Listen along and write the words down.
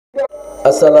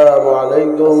আসসালামু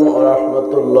আলাইকুম ওয়া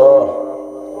রাহমাতুল্লাহ।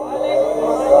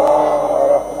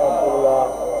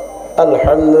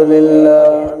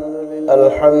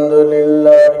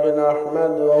 আলহামদুলিল্লাহ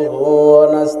নাহমাদুহু ওয়া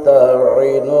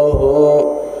নাস্তাঈনুহু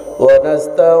ওয়া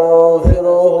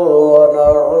নাস্তাগফিরুহু ওয়া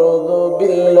নাউযু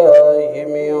বিল্লাহি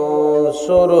মিন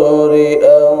শুরুরি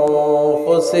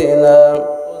আনফুসিনা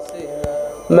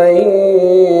মান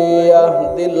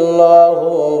ইয়াহদিল্লাহু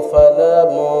ফালা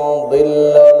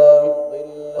মুদিল্লা লাহু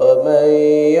ومن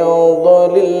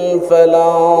يضلل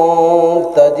فلن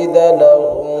تجد له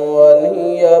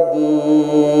وليا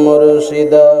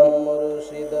مرشدا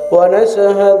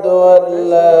ونشهد أن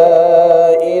لا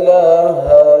إله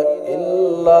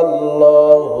إلا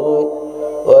الله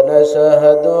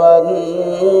ونشهد أن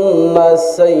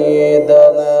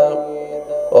سيدنا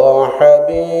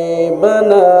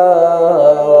وحبيبنا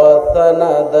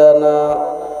وسندنا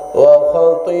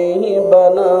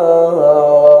وخطيبنا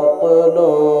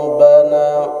وقلوبنا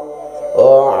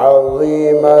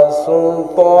وعظيم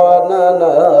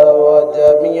سلطاننا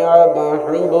وجميع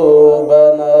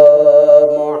محبوبنا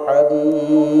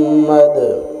محمد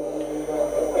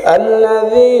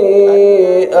الذي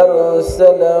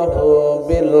أرسله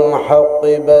بالحق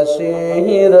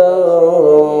بشيرا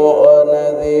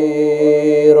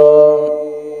ونذيرا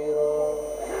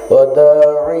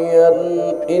وداعيا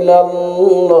إلى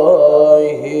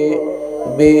الله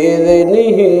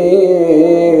بإذنه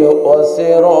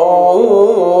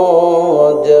وسراجا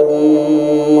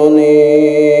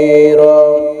منيرا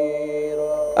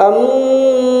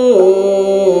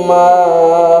أما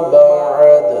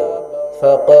بعد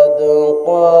فقد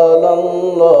قال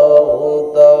الله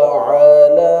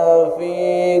تعالى في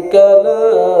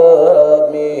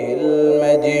كلامه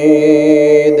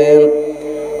المجيد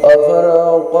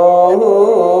وفرقانه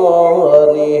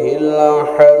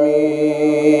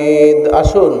الحميد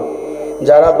আসুন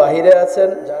যারা বাহিরে আছেন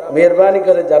মেহেরবানি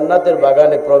করে জান্নাতের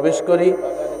বাগানে প্রবেশ করি।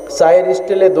 চায়ের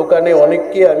স্টলে দোকানে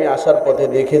অনেককে আমি আসার পথে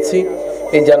দেখেছি।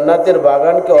 এই জান্নাতের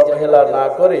বাগানকে অবহেলা না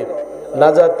করে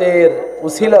নাজাতের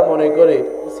উসিলা মনে করে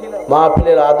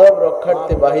মাহফিলের আদব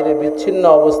রক্ষার্থে বাহিরে বিচ্ছিন্ন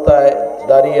অবস্থায়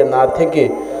দাঁড়িয়ে না থেকে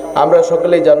আমরা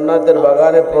সকলে জান্নাতের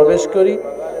বাগানে প্রবেশ করি।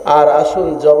 আর আসুন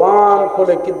জবান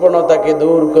খুলে কৃপণতাকে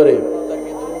দূর করে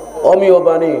অমীয়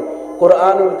বাণী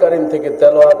কুরআনুল কারীম থেকে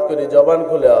তেলাওয়াত করি। জবান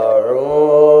খুলে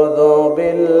আউযু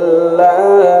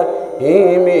বিল্লাহি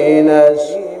মিনাশ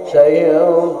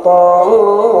শাইতানির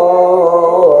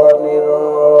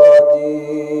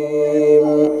রাজীম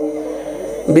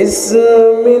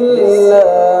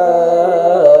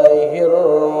বিসমিল্লাহির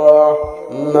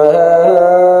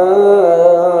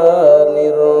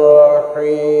রাহমানির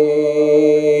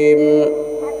রহিম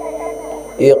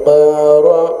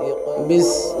ইকরা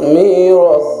বিসমি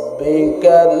ربك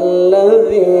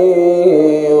الذي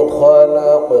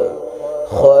خلق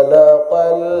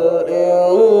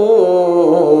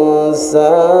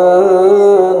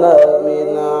الإنسان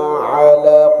من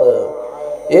علق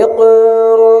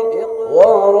اقرأ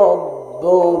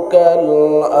وربك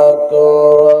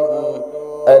الأكرم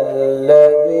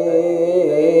الذي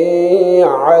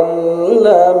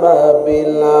علم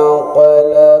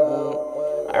بالقلم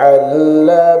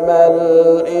علم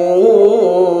الإنسان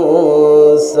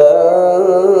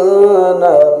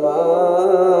ما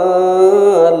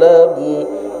لم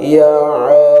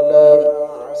يعلم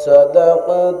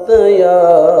صدقت يا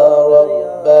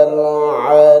رب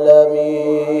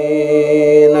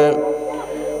العالمين.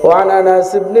 وعن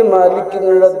أنس بن مالك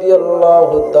رضي الله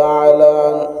تعالى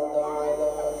عنه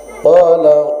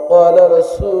قال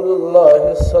رسول الله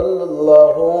صلى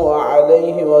الله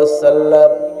عليه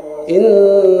وسلم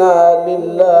إنا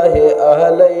لله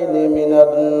أهلين من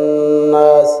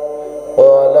الناس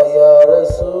قال يا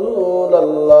رسول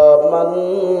الله من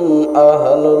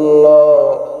أهل الله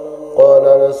قال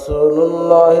رسول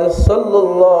الله صلى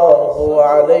الله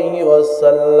عليه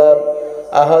وسلم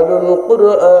أهل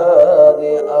القرآن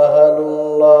أهل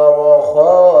الله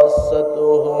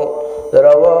وخاصته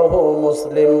رواه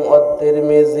مسلم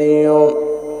والترمذي.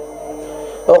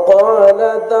 وقال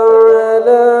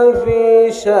تعالى في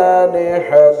شان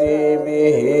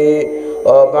حبيبه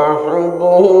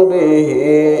ومحبوبه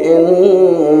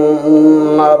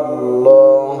إن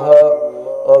الله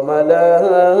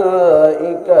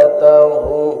وملائكته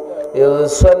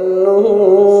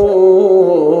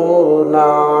يصلون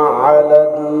على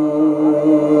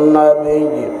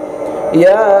النبي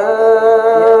يا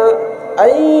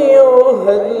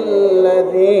أيها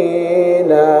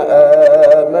الذين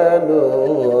آمنوا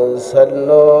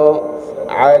صلوا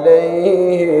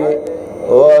عليه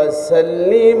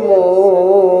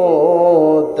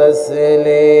وسلموا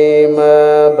تسليما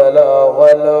بلغ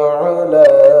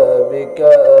العلا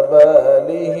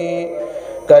بكماله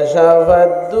كشف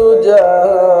الدجى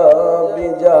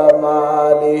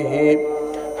بجماله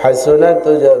حسنت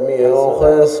جميع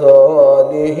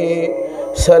خصاله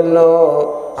صلوا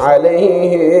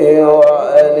عليه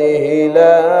وآله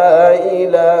لا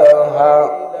إله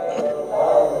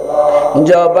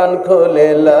জবান খুলে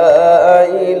লা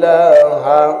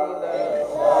ইলাহা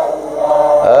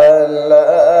লা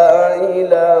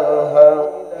ইলাহা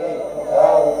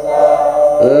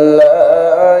লা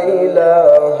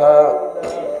ইলাহা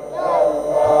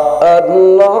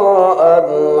আল্লাহ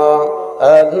আল্লাহ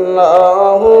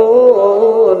আল্লাহু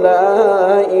লা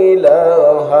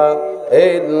ইলাহা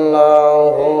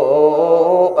ইল্লাহু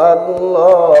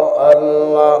আল্লাহ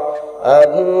আল্লাহ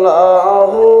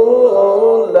আল্লাহু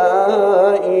লা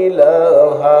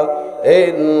ইলাহা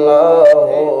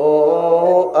ইল্লাহু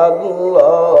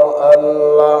আল্লাহ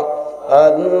আল্লাহ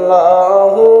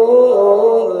আল্লাহু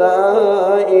লা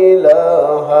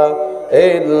ইলাহা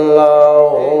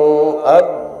ইল্লাহু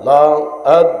আল্লাহ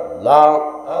আল্লাহ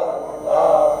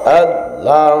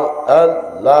আল্লাহ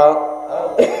আল্লাহ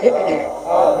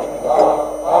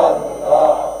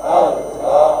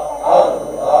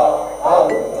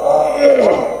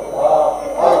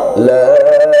لا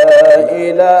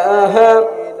إله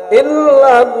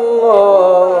إلا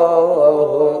الله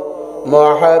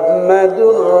محمد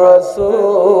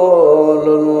رسول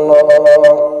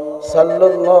الله صلى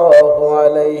الله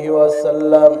عليه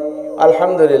وسلم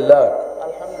الحمد لله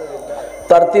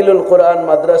তারতিলুল কোরআন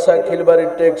মাদ্রাসা খিলবাড়ি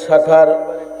টেক শাখার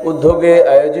উদ্যোগে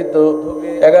আয়োজিত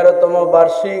 11তম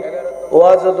বার্ষিক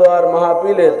ওয়াজ দোয়ার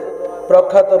মাহফিলের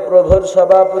প্রখ্যাত প্রভুর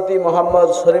সভাপতি Mohammad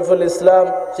Shariful Islam,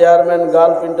 chairman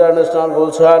Gulf international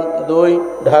Gulshan 2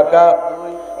 Dhaka.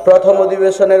 প্রথম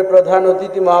অধিবেশনের প্রধান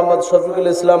অতিথি মোহাম্মদ শফিকুল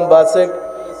ইসলাম বাসেক,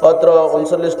 অত্র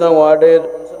 39 নং ওয়ার্ডের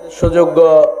সুযোগ্য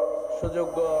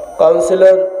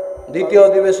কাউন্সিলর। দ্বিতীয়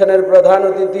অধিবেশনের প্রধান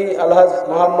অতিথি আলহাজ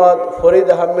মোহাম্মদ ফরিদ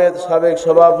আহমেদ, সাবেক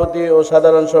সভাপতি ও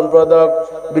সাধারণ সম্পাদক,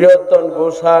 বৃহত্তর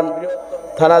গুলশান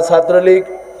থানা ছাত্রলীগ।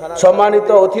 সম্মানিত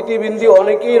অতিথিবৃন্দ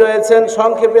অনেকেই রয়েছেন,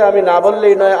 সংক্ষেপে আমি না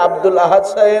বললেই নয়। আব্দুল আহাদ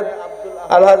সাহেব,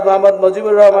 আলহাজ মোহাম্মদ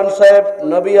মুজিবুর রহমান সাহেব,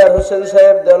 নবিয়ার হোসেন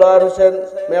সাহেব, দেলোয়ার হোসেন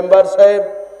মেম্বার সাহেব,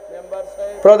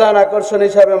 প্রধান আকর্ষণ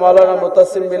হিসাবে মাওলানা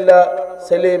মুতাসিম বিল্লাহ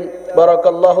সেলিম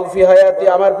বারাকাল্লাহু ফি হায়াতি।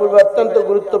 আমার পূর্বে অত্যন্ত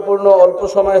গুরুত্বপূর্ণ অল্প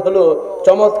সময় হলো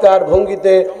চমৎকার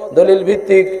ভঙ্গিতে দলিল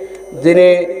ভিত্তিক যিনি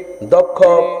দক্ষ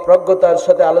প্রজ্ঞতার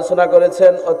সাথে আলোচনা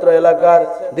করেছেন, অত্র এলাকার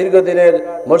দীর্ঘদিনের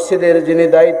মসজিদের যিনি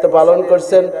দায়িত্ব পালন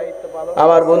করছেন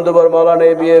আমার বন্ধুবর মাওলানা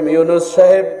এবিএম ইউনুস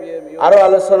সাহেব। আরও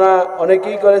আলোচনা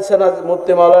অনেকেই করেছেন,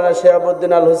 মুফতি মাওলানা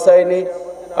শিহাবুদ্দিন আল হুসাইনি,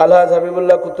 আলহাজ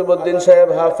হাবিবুল্লাহ কুতুবুদ্দিন সাহেব,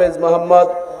 হাফেজ মোহাম্মদ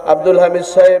আব্দুল হামিদ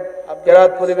সাহেব।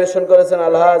 কেরাত পরিবেশন করেছেন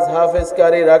আলহাজ হাফেজ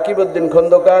কারি রাকিবউদ্দিন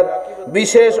খন্দকার।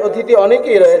 বিশেষ অতিথি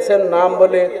অনেকেই রয়েছেন, নাম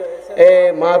বলে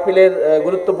মাহফিলের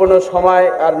গুরুত্বপূর্ণ সময়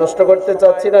আর নষ্ট করতে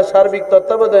চাচ্ছি না। সার্বিক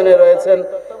তত্ত্বাবধানে রয়েছেন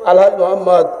আলহাজ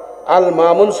মোহাম্মদ আল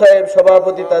মামুন সাহেব,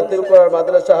 সভাপতি তারতিল কোরআন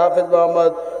মাদ্রাসা, হাফেজ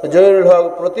মোহাম্মদ জহিরুল হক,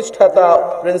 প্রতিষ্ঠাতা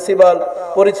প্রিন্সিপাল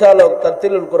পরিচালক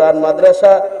তারতিলুল কোরআন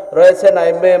মাদ্রাসা। রয়েছেন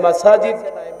আইম্মে মাসাজিদ,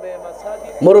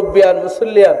 মুরব্বিয়ান,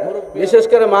 মুসল্লিয়ান। বিশেষ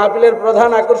করে মাহফিলের প্রধান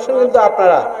আকর্ষণ কিন্তু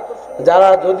আপনারা, যারা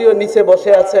যদিও নিচে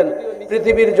বসে আছেন।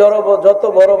 পৃথিবীর যত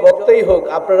বড় বক্তাই হোক,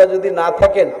 আপনারা যদি না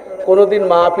থাকেন কোনোদিন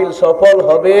মাহফিল সফল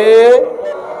হবে।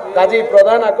 কাজেই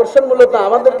প্রধান আকর্ষণ মূলত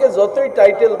আমাদেরকে যতই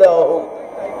টাইটেল দেওয়া হোক,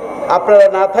 আপনারা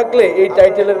না থাকলে এই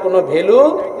টাইটেলের কোনো ভ্যালু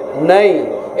নাই।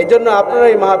 এই জন্য আপনারা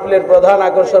এই মাহফিলের প্রধান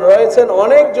আকর্ষণ রয়েছেন।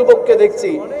 অনেক যুবককে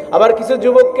দেখছি, আবার কিছু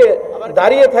যুবককে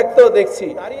দাঁড়িয়ে থাকতেও দেখছি।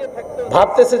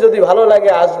 ভাবতেছে যদি ভালো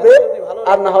লাগে আসবে,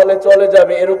 আর না হলে চলে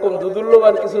যাবে। এরকম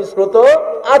দুদুল্যমান কিছু স্রোত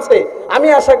আছে। আমি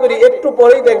আশা করি একটু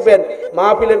পরেই দেখবেন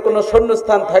মাহফিলের কোনো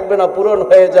শূন্যস্থান থাকবে না, পূরণ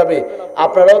হয়ে যাবে।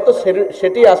 আপনারাও তো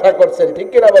সেটি আশা করছেন, ঠিক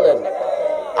কিনা বলেন?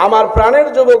 আমার প্রাণের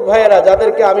যুবক ভাইয়েরা,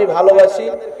 যাদেরকে আমি ভালোবাসি,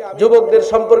 যুবকদের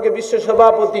সম্পর্কে বিশ্ব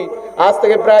সভাপতি আজ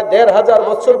থেকে প্রায় ১৫০০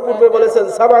 বছর পূর্বে বলেছেন,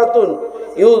 সাবাতুন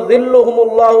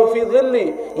ইউযিল্লুহুমুল্লাহু ফি যিল্লি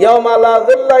ইয়াওমা লা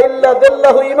যিল্লা ইল্লা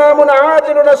যিল্লাহু, ইমামুন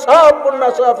আদিলুন শাবুন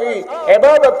নাশাফি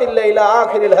ইবাদাতিল্লাহি ইলা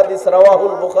আখিরিল হাদিস,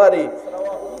 রাওয়াহুল বুখারী।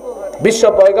 বিশ্ব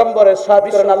পয়গম্বরের সাথ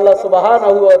করেন আল্লাহ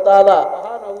সুবহানাহু ওয়া তাআলা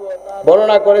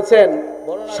বর্ণনা করেছেন,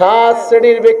 7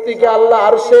 শ্রেণীর ব্যক্তিকে আল্লাহ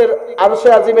আরশে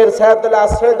আজিমের ছায়াতলে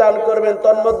আশ্রয় দান করবেন।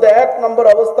 তন্মধ্যে 1 নম্বর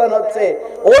অবস্থান হচ্ছে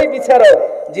ওই বিচারক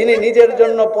যিনি নিজের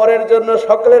জন্য, পরের জন্য,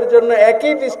 সকলের জন্য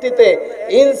একই দৃষ্টিতে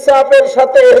ইনসাফের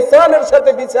সাথে, ইহসানের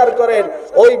সাথে বিচার করেন।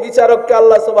 ওই বিচারককে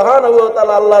আল্লাহ সুবহানাহু ওয়া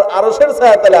তাআলা আল্লাহর আরশের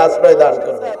ছায়াতলে আশ্রয় দান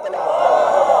করবেন।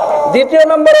 দ্বিতীয়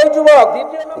নম্বর ওই যুবক,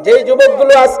 যেই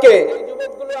যুবকগুলো আজকে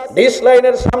ডিশ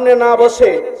লাইনের সামনে না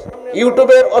বসে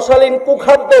ইউটিউবের অশালীন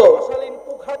কুখাদ্য,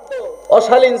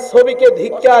 অশালীন ছবিকে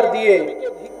ধিক্কার দিয়ে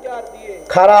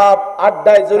খারাপ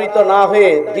আড্ডায় জড়িত না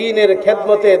হয়ে দ্বীনের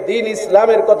খেদমতে দ্বীন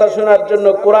ইসলামের কথা শোনার জন্য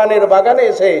কোরআনের বাগানে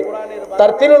এসে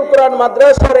তারতিলুল কোরআন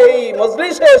মাদ্রাসার এই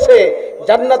মজলিসে এসে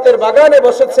জান্নাতের বাগানে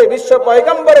বসেছে বিশ্ব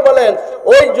পয়গম্বর বলেন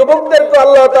ওই যুবকদেরকে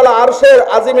আল্লাহ তাআলা আরশের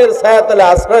আজিমের ছায়াতলে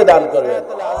আশ্রয় দান করবেন।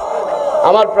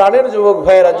 আমার প্রাণের যুবক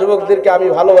ভাইয়েরা, যুবকদেরকে আমি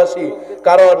ভালোবাসি,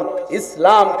 কারণ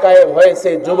ইসলাম কায়েম হয়েছে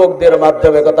যুবকদের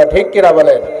মাধ্যমে। কথা ঠিক কিনা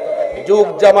বলেন? যুগ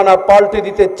জামানা পাল্টে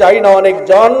দিতে চাই না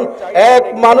অনেকজন, এক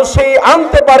মানুষই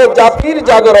আনতে পারে জাতির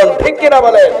জাগরণ। ঠিক কিনা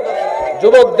বলেন?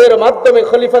 যুবকদের মাধ্যমে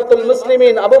খলিফাতুল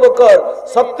মুসলিমিন আবু বকর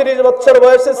 36 বছর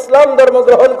বয়সে ইসলাম ধর্ম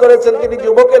গ্রহণ করেছেন, তিনি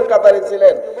যুবকের কাতারে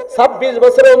ছিলেন। 26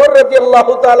 বছরে ওমর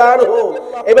রাদিয়াল্লাহু তাআলা আনহু,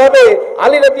 এভাবে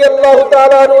আলী রাদিয়াল্লাহু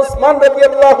তাআলা আনহু, উসমান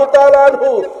রাদিয়াল্লাহু তাআলা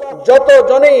আনহু, যত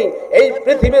জনই এই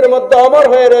পৃথিবীর মধ্যে অমর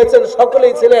হয়ে রয়েছেন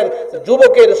সকলেই ছিলেন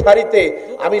যুবকের সারিতে।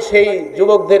 আমি সেই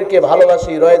যুবকদেরকে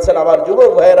ভালোবাসি। রয়েছেন আমার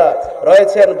যুবক ভাইয়েরা,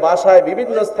 রয়েছেন বাসায়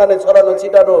বিভিন্ন স্থানে ছড়ানো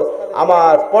ছিটানো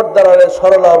আমার পর্দারের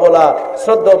সরলা বলা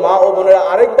শ্রদ্ধা মা ও বোনেরা,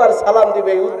 আরেকবার সালাম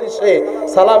দিবে এই উদ্দেশ্যে।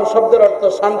 সালাম শব্দের অর্থ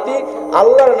শান্তি,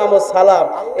 আল্লাহর নামও সালাম।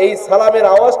 এই সালামের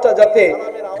আওয়াজটা যাতে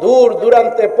দূর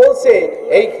দূরান্তে পৌঁছে,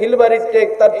 এই খিলবাড়ির টেক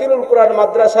তারতিলুল কোরআন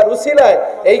মাদ্রাসার উসিলায়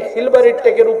এই খিলবাড়ির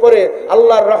টেকের উপরে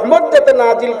আল্লাহর রহমত যাতে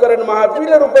নাজিল করেন,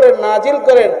 মাহফিলের উপরে নাজিল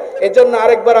করেন, এজন্য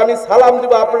আরেকবার আমি সালাম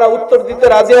দিব। আপনারা উত্তর দিতে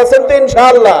রাজি আছেন তো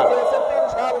ইনশাআল্লাহ?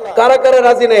 কারা কারা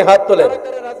রাজি নাই হাত তোলেন।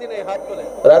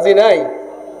 রাজি নাই?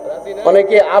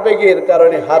 অনেকে আবেগের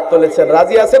কারণে হাত তুলেছেন।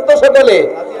 রাজি আছেন তো সকলে?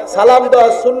 সালাম দেওয়া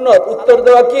সুন্নত, উত্তর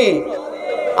দেওয়া কি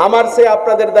আমার চেয়ে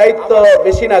আপনাদের দায়িত্ব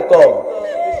বেশি না কম?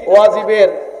 ওয়াজিবের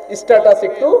স্ট্যাটাস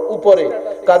একটু উপরে,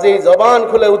 কাজেই জবান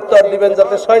খুলে উত্তর দিবেন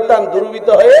যাতে শয়তান দুর্বৃত্ত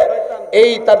হয়ে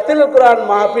এই তারতিলুল কোরআন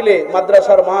মাহফিলে,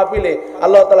 মাদ্রাসার মাহফিলে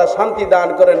আল্লাহ তাআলা শান্তি দান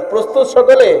করেন। প্রস্তুত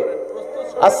সকলে?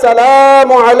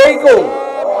 আসসালামু আলাইকুম।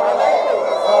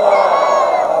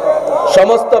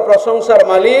 সমস্ত প্রশংসার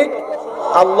মালিক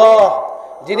আল্লাহ,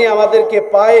 যিনি আমাদেরকে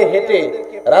পায়ে হেঁটে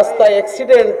রাস্তায়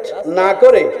অ্যাক্সিডেন্ট না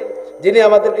করে, যিনি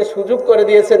আমাদেরকে সুযোগ করে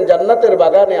দিয়েছেন জান্নাতের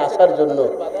বাগানে আসার জন্য।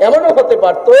 এমনও হতে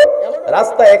পারত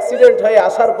রাস্তায় অ্যাক্সিডেন্ট হয়ে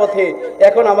আসার পথে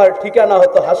এখন আমার ঠিকানা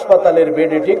হতো হাসপাতালের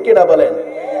বেডে। ঠিক কিনা বলেন?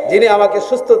 যিনি আমাকে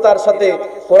সুস্থতার সাথে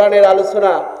কোরআনের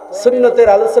আলোচনা, সুন্নতের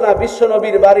আলোচনা, বিশ্ব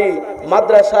নবীর বাড়ি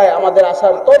মাদ্রাসায় আমাদের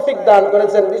আসার তৌফিক দান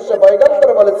করেছেন। বিশ্ব পয়গম্বর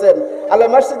বলেছেন আল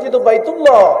মসজিদু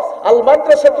বাইতুল্লাহ আল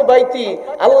মাদ্রাসাতু বাইতি।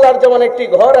 আল্লাহর যেমন একটি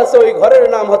ঘর আছে, ওই ঘরের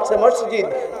নাম হচ্ছে মসজিদ,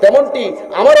 তেমনটি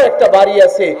আমারও একটা বাড়ি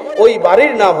আছে, ওই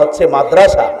বাড়ির নাম হচ্ছে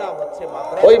মাদ্রাসা।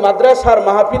 ওই মাদ্রাসার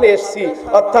মাহফিলে এসেছি,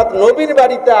 অর্থাৎ নবীর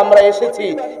বাড়িতে আমরা এসেছি।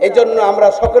 এজন্য আমরা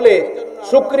সকলে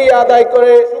শুকরিয়া আদায়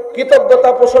করে,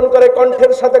 কৃতজ্ঞতা পোষণ করে,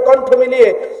 কণ্ঠের সাথে কণ্ঠ মিলিয়ে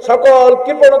সকল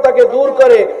কৃপণতাকে দূর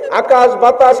করে, আকাশ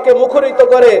বাতাসকে মুখরিত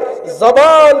করে,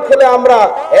 জবান খুলে আমরা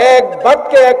এক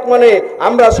বাক্যে এক মনে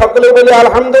আমরা সকলে বলি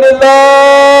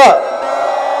আলহামদুলিল্লাহ।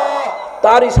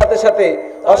 তারই সাথে সাথে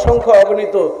অসংখ্য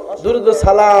অগণিত দুরূদ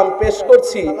সালাম পেশ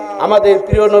করছি আমাদের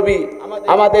প্রিয় নবী,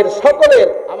 আমাদের সকলের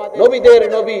নবীদের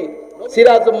নবী,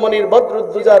 সিরাজুল মুনির,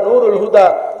 বদরুদ্দুজা, নূরুল হুদা,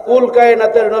 কুল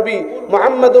কায়নাতের নবী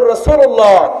মুহাম্মদুর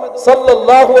রাসূলুল্লাহ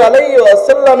সাল্লাল্লাহু আলাইহি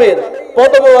ওয়াসাল্লামের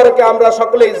পদমোবারকে আমরা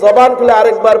সকলেই জবান খুলে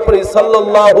আরেকবার পড়ি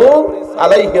সাল্লাল্লাহু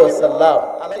আলাইহি ওয়াসাল্লাম।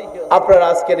 আপনারা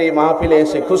আজকের এই মাহফিলে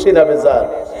এসে খুশি না বেজার?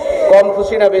 কম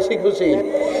খুশি না বেশি খুশি?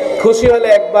 খুশি হলে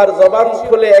একবার জবান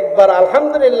খুলে একবার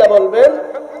আলহামদুলিল্লাহ বলবেন।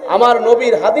 আমার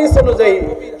নবীর হাদিস অনুযায়ী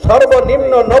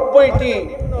সর্বনিম্ন 90টি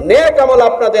নেক আমল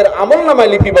আপনাদের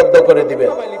আমলনামায় লিপিবদ্ধ করে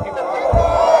দিবেন।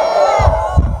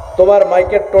 তোমার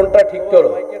মাইকের টোনটা ঠিক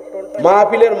করো।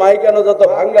 মাহফিলের মাইক আনো যত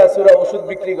ভাঙ্গা চূড়া ওষুধ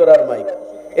বিক্রি করার মাইক।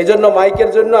 এজন্য মাইকের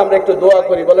জন্য আমরা একটু দোয়া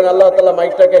করি, বলেন আল্লাহ তাআলা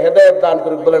মাইকটাকে হেদায়েত দান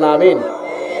করুক, বলেন আমিন।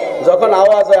 যখন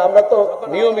আওয়াজ হয়, আমরা তো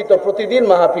নিয়মিত প্রতিদিন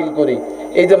মাহফিল করি,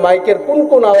 এই যে মাইকের কোন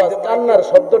কোন আওয়াজ, কান্নার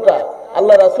শব্দটা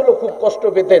আল্লাহ রাসূলও খুব কষ্ট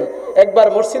পেতেন। একবার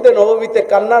মসজিদে নববীতে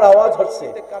কান্নার আওয়াজ হচ্ছে,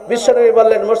 বিশ্বনবী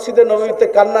বললেন মসজিদে নববীতে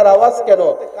কান্নার আওয়াজ কেন?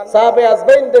 সাহাবে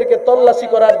আজমাইনদেরকে তল্লাশি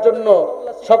করার জন্য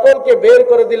সকলকে বের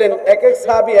করে দিলেন। এক এক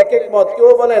সাহাবী এক এক মত। কেউ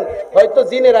বলেন হয়তো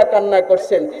জিনেরা কান্না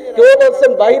করছেন, কেউ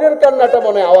বলছেন বাইরের কান্নাটা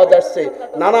মনে আওয়াজ আসছে,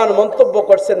 নানান মন্তব্য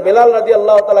করছেন। বেলাল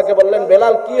রাদিয়াল্লাহু তাআলাকে বললেন,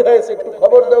 বেলাল কি হয়েছে একটু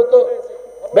খবর দাও তো।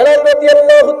 বেলাল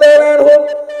রাদিয়াল্লাহু তাআলা আনহু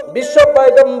বিশ্ব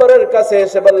পয়গম্বরের কাছে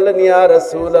এসে বললেন, ইয়া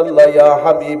রাসূলুল্লাহ, ইয়া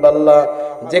হাবিবাল্লাহ,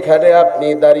 যেখানে আপনি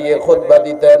দাঁড়িয়ে খুতবা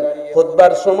দিতেন,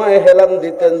 খুতবার সময় হেলান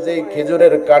দিতেন যে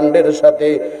খেজুরের কাণ্ডের সাথে,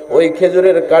 ওই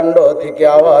খেজুরের কাণ্ড থেকে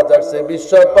আওয়াজ আসছে।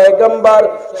 বিশ্ব পয়গম্বর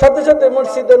সাথে সাথে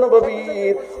মসজিদে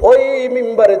নববীর ওই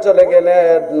মিম্বারে চলে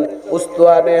গেলেন।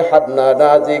 উস্তুয়ানে হাদনানা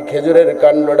যে খেজুরের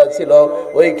কাণ্ডটা ছিল,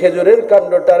 ওই খেজুরের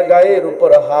কাণ্ডটার গায়ের উপর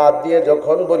হাত দিয়ে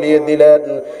যখন বলিয়ে দিলেন,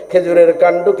 খেজুরের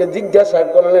কাণ্ডকে জিজ্ঞাসা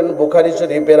করলেন, বুখারী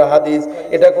শরীফের হাদিস,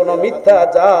 এটা কোনো মিথ্যা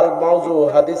জাল মাউজু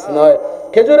হাদিস নয়,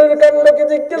 খেজুরের কাণ্ডকে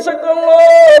জিজ্ঞাসা করলো,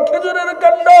 খেজুরের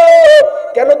কাণ্ড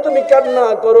কেন তুমি কান্না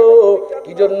করো,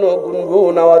 কি জন্য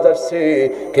গুনগুন আওয়াজ আসছে?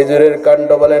 খেজুরের কাণ্ড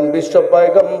বলেন, বিশ্ব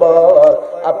পয়গম্বর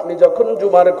আপনি যখন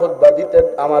জুমার খুতবা দিতেন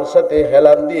আমার সাথে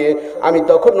হেলান দিয়ে, আমি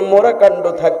তখন মোরা কাণ্ড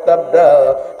থাকতাম না।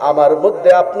 আমার মধ্যে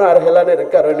আপনার হেলানের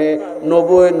কারণে,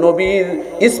 নবীর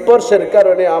স্পর্শের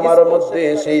কারণে আমার মধ্যে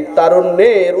সেই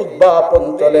তারুণ্যের উদ্ভাবন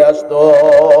চলে আসতো।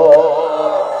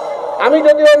 আমি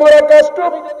যদি মোরা কষ্ট,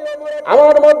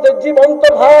 আমার মধ্যে জীবন্ত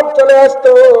ভাব চলে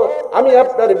আসতো, আমি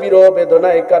আপনার বিরহ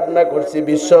বেদনায় কান্না করছি।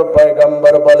 বিশ্ব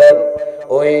পয়গম্বর বলেন,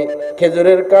 ওই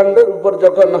খেজুরের কাণ্ডের উপর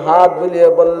যখন হাত বুলিয়ে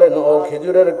বললেন, ও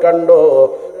খেজুরের কাণ্ড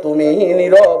তুমি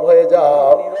নীরব হয়ে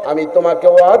যাও, আমি তোমাকে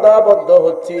ওয়াদাবদ্ধ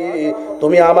হচ্ছি,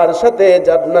 তুমি আমার সাথে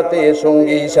জান্নাতে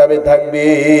সঙ্গী হিসাবে থাকবে।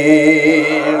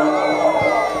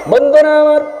 বন্ধুরা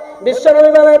আমার,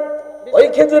 বিশ্বনবী বলেন, ওই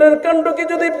খেজুরের কাণ্ডকে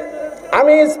যদি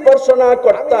আমি স্পর্শ না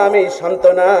করতাম, আমি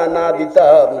সান্ত্বনা না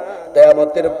দিতাম,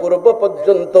 কিয়ামতের পূর্ব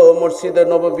পর্যন্ত মসজিদে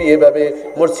নববী, এভাবে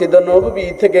মসজিদে নববী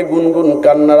থেকে গুনগুন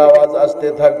কান্নার আওয়াজ আসতে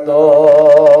থাকতো।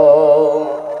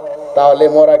 তাহলে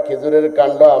মরা খেজুরের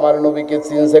কাণ্ড আমার নবীকে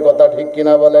চিনছে, কথা ঠিক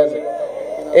কিনা বলেন?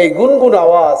 এই গুনগুন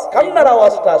আওয়াজ, কান্নার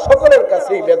আওয়াজটা সকলের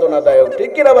কাছেই বেদনাদায়ক, ঠিক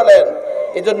কিনা বলেন?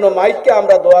 এই জন্য মাইককে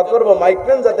আমরা দোয়া করব,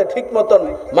 মাইকম্যান যাতে ঠিক মতন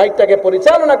মাইকটাকে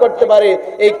পরিচালনা করতে পারে,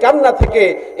 এই কান্না থেকে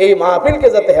এই মাহফিলকে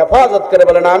যাতে হেফাজত করে,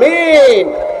 বলেন আমিন।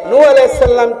 নূহ আলাইহিস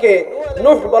সালামকে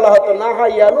নূহ বলা হতো,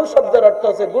 নাহাইয়া, নূহ শব্দের অর্থ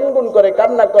হচ্ছে গুনগুন করে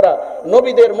কান্না করা।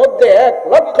 নবীদের মধ্যে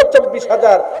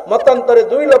 1,24,000, মতান্তরে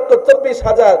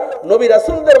 2,24,000 নবী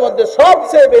রাসূলদের মধ্যে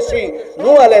সবচেয়ে বেশি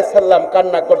নূহ আলাইহিস সালাম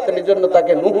কান্না করতেন, এই জন্য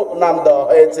তাকে নূহ নাম দেওয়া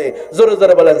হয়েছে। জোরে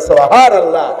জোরে বলেন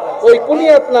সুবহানাল্লাহ। ওই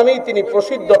কুনিয়াত নামেই তিনি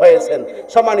প্রসিদ্ধ হয়েছেন।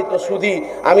 সম্মানিত সুধী,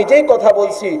 আমি যেই কথা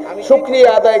বলছি শুকরিয়া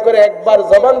আদায় করে একবার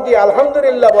জবান দিয়ে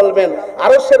আলহামদুলিল্লাহ বলবেন,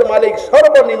 আরশের মালিক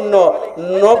সর্বনিম্ন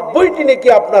 90টি নেকি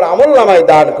আপনার আমলনামায়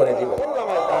দান করে দিবেন।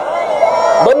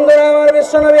 বন্ধুরা আমার,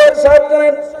 বিশ্বনবী ইরশাদ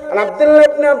করেন, আব্দুল্লাহ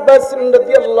ইবনে আব্বাস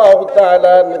রাদিয়াল্লাহু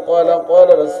তাআলা قال قال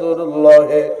رسول الله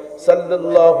صلى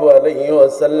الله عليه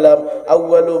وسلم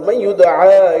أول من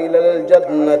يدعى إلى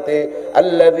الجنة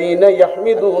الذين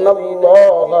يحمدون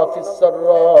الله في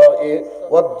السراء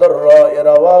والضراء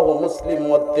رواه مسلم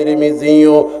والترمذي।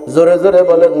 জোরে জোরে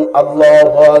বলেন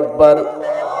আল্লাহু আকবার।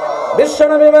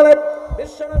 বিশ্বনবী বলেন,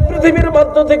 পৃথিবীর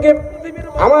মধ্য থেকে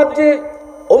আমার যে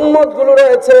উম্মত গুলো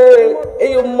রয়েছে,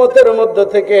 এই উম্মতের মধ্য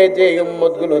থেকে যে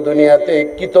উম্মত গুলো দুনিয়াতে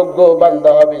কৃতজ্ঞ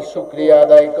বান্দা হবে, শুকরিয়া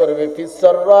আদায় করবে,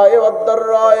 ফিসসাররায়ে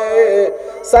ওয়াদ-দাররায়ে,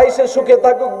 চাই সে সুখে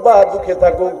থাকুক বা দুঃখে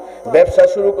থাকুক, ব্যবসা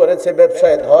শুরু করেছে,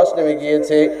 ব্যবসায় ধস নেমে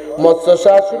গিয়েছে, মৎস্য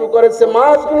চাষ শুরু করেছে,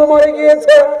 মাছগুলো মরে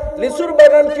গিয়েছে, লিচুর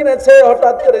বাগান কিনেছে,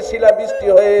 হঠাৎ করে শিলাবৃষ্টি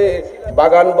হয়ে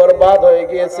বাগান বরবাদ হয়ে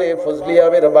গিয়েছে, ফজলি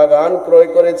আমের বাগান ক্রয়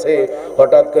করেছে,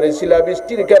 হঠাৎ করে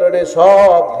শিলাবৃষ্টির কারণে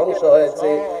সব ধ্বংস হয়েছে,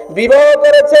 বিবাহ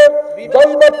করেছে, 10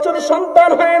 বছর সন্তান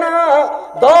হয় না,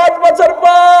 10 বছর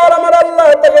পর আমার আল্লাহ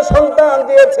তাকে সন্তান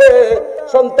দিয়েছে,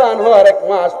 সন্তান হওয়ার 1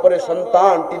 মাস পরে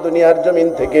সন্তানটি দুনিয়ার জমিন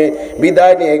থেকে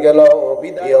বিদায় নিয়ে গেল।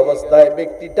 এই অবস্থায়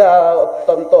ব্যক্তিটা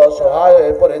অত্যন্ত অসহায়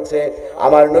হয়ে পড়েছে।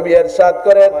 আমার নবী ইরশাদ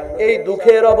করেন, এই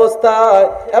দুঃখের অবস্থায়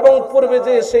এবং পূর্বে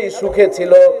যে সেই সুখে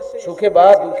ছিল, সুখে বা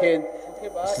দুঃখে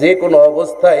যে কোনো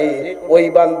অবস্থায় ওই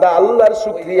বান্দা আল্লাহর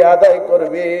শুকরিয়া আদায়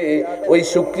করবে, ওই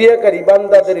শুকরিয়াকারী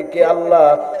বান্দাদেরকে আল্লাহ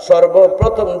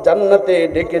সর্বপ্রথম জান্নাতে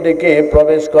ডেকে ডেকে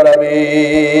প্রবেশ করাবে।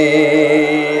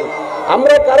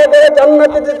 আমরা কারা কারা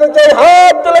জান্নাতে যেতে চাই?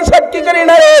 হাত তুলে সাক্ষী করি,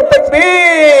 নারে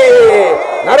তাকবীর,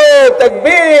 নারে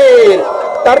তাকবীর।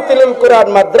 তারতিলুল কোরআন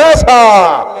মাদ্রাসা,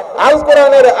 আল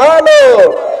কোরআনের আলো।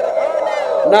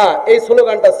 না, এই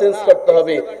স্লোগানটা চেঞ্জ করতে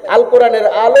হবে, আল কোরআনের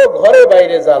আলো ঘরে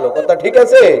বাইরে জ্বালো, কথা ঠিক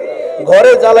আছে?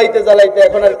 ঘরে জ্বালাইতে জ্বালাইতে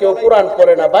এখন আর কেউ কোরআন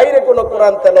পড়ে না, বাইরে কোনো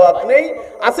কোরআন তেলাওয়াত নেই,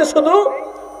 আছে শুধু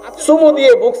চুমু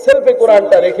দিয়ে বুক সেলফে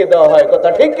কোরআনটা রেখে দেওয়া হয়, কথা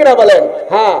ঠিক কিনা বলেন?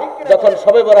 হ্যাঁ, যখন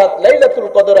শবে বরাত লাইলাতুল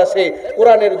কদর আসে,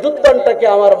 কোরআনের যুদ্ধটাকে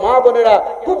আমার মা বোনেরা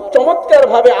খুব চমৎকার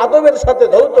ভাবে আদবের সাথে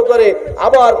ধৌত করে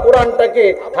আবার কোরআনটাকে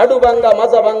হাডু ভাঙ্গা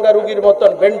মাজা ভাঙ্গা রুগীর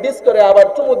মতন ব্যান্ডেজ করে আবার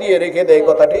চুমু দিয়ে রেখে দেয়,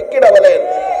 কথা ঠিক কিনা বলেন?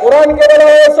 কোরআনকে বলা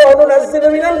হয়েছে অনুনাজ্জিলু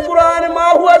মিনাল কোরআনি মা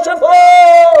হুয়া শিফা।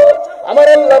 আমার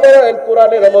আল্লাহ বলেন,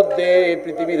 কোরআনের মধ্যে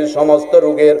পৃথিবীর সমস্ত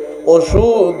রোগের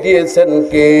ওষুধ দিয়েছেন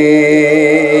কে?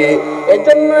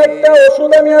 এজন্য একটা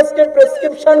ওষুধ আমি আজকে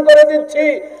প্রেসক্রিপশন করে দিচ্ছি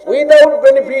উইদাউট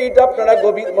বেনিফিট, আপনারা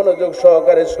গভীর মনোযোগ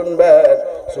সহকারে শুনবেন।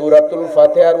 সূরাতুল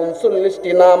ফাতিহার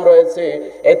 39টি নাম রয়েছে,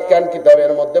 ইতকান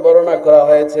কিতাবের মধ্যে বর্ণনা করা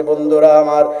হয়েছে। বন্ধুরা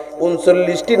আমার,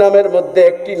 39টি নামের মধ্যে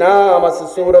একটি নাম আছে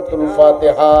সূরাতুল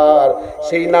ফাতিহার,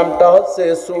 সেই নামটা হচ্ছে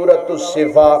সূরাতুশ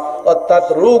শিফা, অর্থাৎ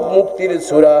রোগ মুক্তির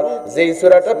সূরা। যেই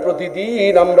সূরাটা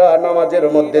প্রতিদিন আমরা নামাজের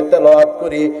মধ্যে তেলাওয়াত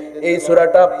করি, এই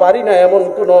সূরাটা পারি না এমন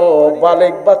কোন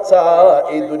বালেক বাচ্চা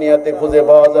এই দুনিয়াতে খুঁজে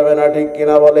পাওয়া যাবে না, ঠিক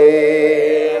কিনা বলে?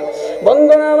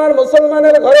 বন্ধুরা আমার,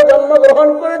 মুসলমানের ঘরে জন্মগ্রহণ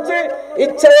করেছে,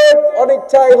 ইচ্ছায়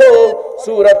অনিচ্ছায় হোক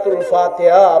সূরাতুল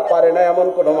ফাতিহা পারে না এমন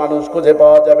কোন মানুষ খুঁজে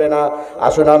পাওয়া যাবে না।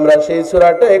 আসুন আমরা সেই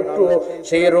সূরাটা একটু,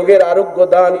 সেই রোগের আরোগ্য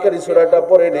দানকারী সূরাটা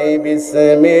পড়ে নেই।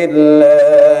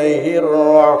 বিসমিল্লাহির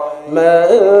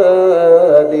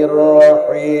রাহমানির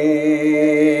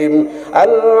রাহিম।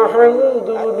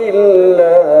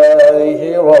 আলহামদুলিল্লাহি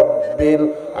রাব্বিল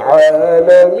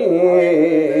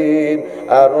আলামিন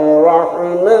আর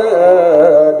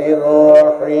রাহমানির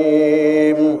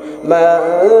রাহিম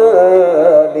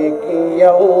মালিকি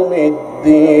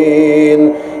ইয়াউমিদ্দিন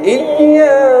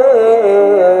ইয়্যাকা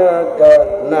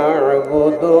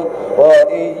না'বুদু ওয়া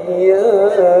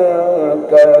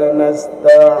ইয়্যাকা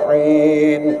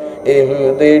নাস্তাঈন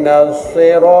ইহদিনাস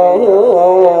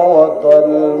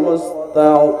সিরাতাল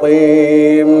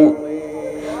মুস্তাকিম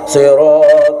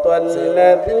صراط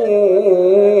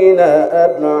الذين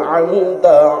أنعمت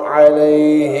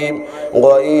عليهم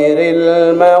غير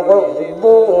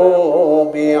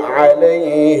المغضوب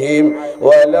عليهم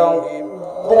ولا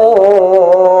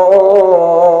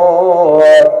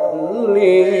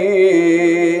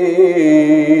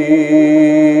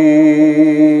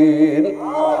الضالين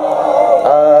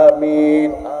آمين।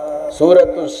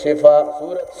 সূরাতুশ শিফা,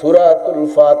 সূরাতুল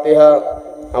ফাতিহা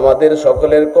আমাদের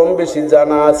সকলের কম বেশি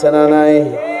জানা আছে না নাই?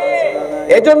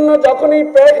 এজন্য যখনই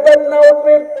পেট বেদনা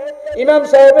উঠবে, ইমাম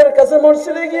সাহেবের কাছে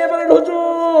মসজিদে গিয়ে বলেন,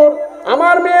 হুজুর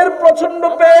আমার মেয়ের প্রচন্ড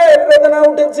পেট বেদনা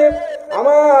উঠেছে,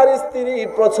 আমার স্ত্রী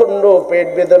প্রচন্ড পেট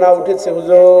বেদনা উঠেছে,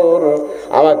 হুজুর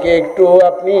আমাকে একটু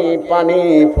আপনি পানি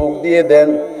ফুঁক দিয়ে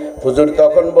দেন। হুজুর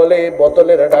তখন বলে,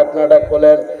 বোতলের ঢাকনাটা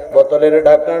খোলেন। বোতলের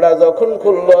ঢাকনাটা যখন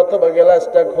খুললো অথবা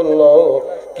গ্লাসটা খুললো,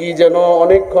 কি যেন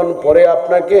অনেকক্ষণ পরে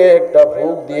আপনাকে একটা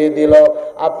ফুঁক দিয়ে দিল।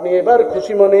 আপনি এবার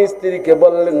খুশি মনে স্ত্রীকে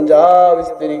বললেন, যাও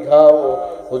স্ত্রী খাও।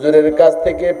 হুজুরের কাছ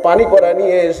থেকে পানি পড়া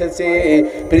নিয়ে এসেছি।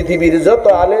 পৃথিবীর যত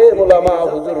আলেম ওলামা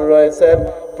হুজুর রয়েছেন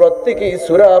প্রত্যেকেই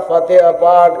সূরা ফাতিহা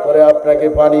পাঠ করে আপনাকে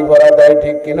পানি ভরা দেয়,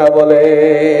 ঠিক কিনা বলে?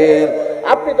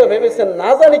 আপনি তো ভেবেছেন না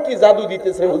জানি কি জাদু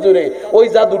দিতেছে হুজুরে, ওই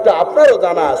জাদুটা আপনারও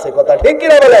জানা আছে, কথা ঠিক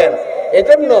কিনা বলেন?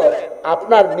 এজন্য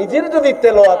আপনার নিজের যদি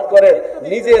তেলাওয়াত করেন,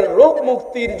 নিজের রোগ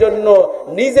মুক্তির জন্য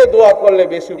নিজে দোয়া করলে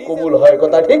বেশি কবুল হয়,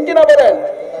 কথা ঠিক কিনা বলেন?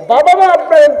 বাবা মা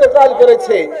আপনার ইন্তেকাল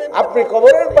করেছে, আপনি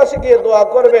কবরের পাশে গিয়ে দোয়া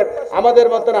করবেন। আমাদের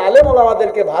মতন আলেম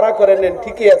ওলামাদেরকে ভাড়া করে নেন,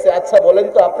 ঠিকই আছে। আচ্ছা বলেন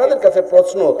তো, আপনাদের কাছে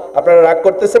প্রশ্ন, আপনারা রাগ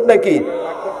করতেছেন নাকি?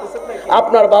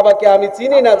 আপনার বাবাকে আমি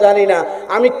চিনি না, জানি না,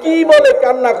 আমি কি বলে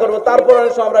কান্না করব, তারপর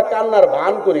আমরা কান্নার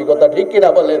ভান করি, কথা ঠিক কিনা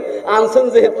বলেন? আনছেন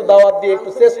যেহেতু দাওয়াত দিয়ে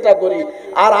একটু চেষ্টা করি।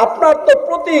 আর আপনার তো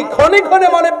প্রতি ক্ষণে ক্ষণে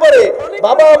মনে পড়ে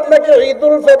বাবা আপনাকে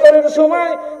ঈদুল ফিতরের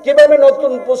সময় কিভাবে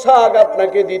নতুন পোশাক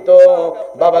আপনাকে দিত।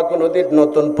 বাবা কোনোদিন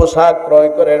নতুন পোশাক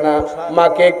ক্রয় করে না,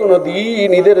 মাকে কোনোদিন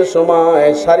ঈদের সময়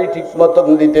শাড়ি ঠিক মতন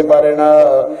দিতে পারে না।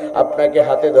 আপনাকে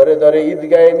হাতে ধরে ধরে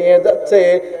ঈদগাহে নিয়ে যাচ্ছে,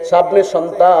 সামনে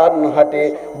সন্তান হাঁটে,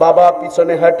 বাবা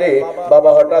পিছনে হাঁটে,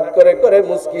 বাবা হঠাৎ করে করে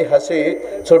মুস্কি হাসে।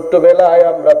 ছোট্টবেলায়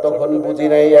আমরা তখন বুঝি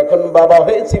নাই, এখন বাবা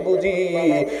হয়েছি বুঝি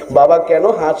বাবা কেন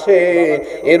হাসে।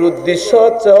 এর উদ্দেশ্য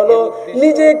হলো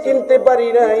নিজে কিনতে পারি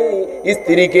নাই,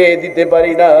 স্ত্রীকে দিতে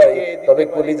পারি নাই, তবে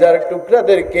কলিজার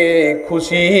টুকরাদেরকে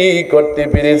খুশি করতে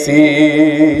পেরেছি।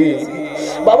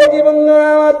 বাবা জীবন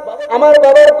আমার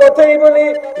বাবার কথাই বলি,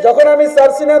 যখন আমি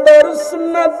সারসিনা দারুস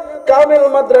সুন্নাত কামেল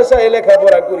মাদ্রাসায়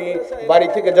লেখাপড়া করি, বাড়ি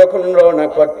থেকে যখন রওনা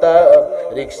করতাম,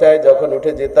 রিকশায় যখন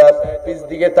উঠে যেতাম, পিছ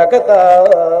দিকে তাকাতাম,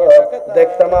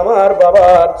 দেখতাম আমার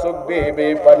বাবার চোখ বেয়ে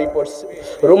বেয়ে পানি পড়ছে,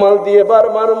 রুমাল দিয়ে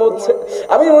বারবার মুছছে।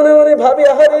 আমি মনে মনে ভাবি,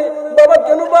 আহারে বাবা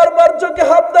কেন বারবার চোখে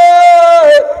হাত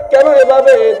দেয়, কেন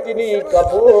এভাবে তিনি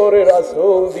কাপড়ের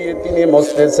আঁচল দিয়ে তিনি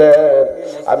মুছতেছেন।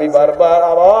 আমি বারবার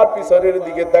আবার পিছনের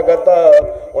দিকে তাকাতাম,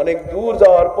 অনেক দূর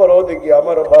যাওয়ার পরও দেখি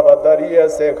আমার বাবা দাঁড়িয়ে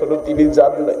আছে, এখনো তিনি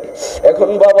যান নাই। এখন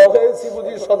বাবা হয়েছি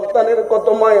বুঝি সন্তানের কত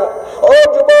মায়া। ও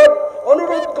যুবক,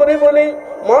 অনুরোধ করে বলি,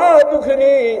 মা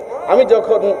দুঃখিনী, আমি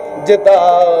যখন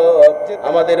যেতাম,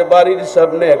 আমাদের বাড়ির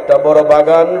সামনে একটা বড়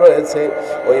বাগান রয়েছে,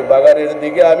 ওই বাগানের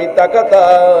দিকে আমি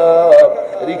তাকাতাম,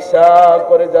 রিক্সা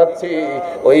করে যাচ্ছি,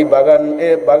 ওই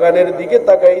বাগানের দিকে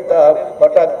তাকাইতাম,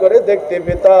 হঠাৎ করে দেখতে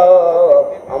পেতাম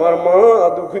আমার মা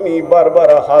দুঃখিনী বারবার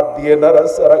হাত দিয়ে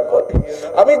নাড়াচাড়া করে।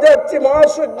 আমি যাচ্ছি, মা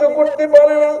সহ্য করতে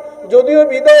পারে না, যদিও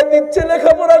বিদায় দিচ্ছে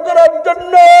লেখাপড়া করার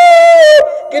জন্য,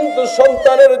 কিন্তু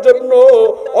সন্তানের জন্য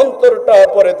অন্তরটা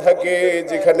পড়ে থাকে।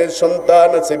 যেখানে সন্তান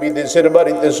আছে, বিদেশের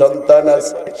বাড়িতে সন্তান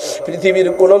আছে। পৃথিবীর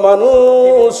কোনো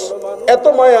মানুষ এত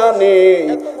মায়া নেই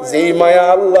যেই মায়া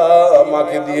আল্লাহ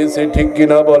মাকে দিয়েছে, ঠিক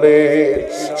কিনা বলে?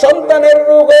 সন্তানের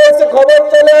রোগ হয়েছে, খবর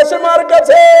চলে আসে মার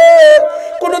কাছে।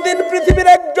 কোনদিন পৃথিবীর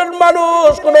একজন মানুষ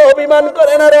কোনো অভিমান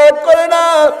করে না, রাগ করে না।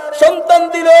 সন্তান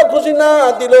দিলেও খুশি, না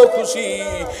দিলেও খুশি।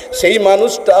 সেই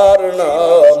মানুষটার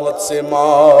নাম হচ্ছে মা।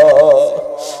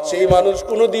 সেই মানুষ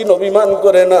কোনদিন অভিমান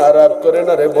করে না, রাগ করে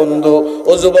না রে বন্ধু।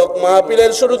 ও যুবক,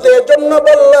 মাহফিলের শুরুতে জন্য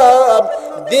বললাম,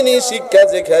 দ্বীনি শিক্ষা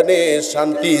যেখানে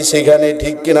শান্তি সেখানে,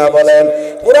 ঠিক কিনা বলেন?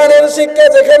 কোরআনের শিক্ষা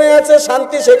যেখানে আছে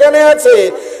শান্তি সেখানে আছে।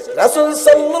 রাসূল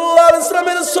সাল্লাল্লাহু আলাইহি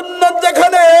ওয়াসাল্লামের সুন্নাত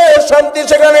যেখানে শান্তি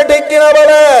সেখানে, ঠিক কিনা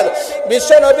বলেন?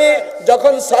 বিশ্বনবী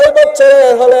যখন 6 বছরের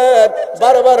হলেন,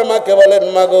 বারবার মাকে বলেন,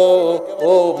 মা গো,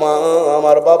 ও মা,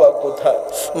 আমার বাবা কোথায়?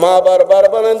 মা বারবার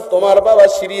বলেন, তোমার বাবা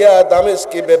সিরিয়া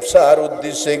দামেস্কে ব্যবসার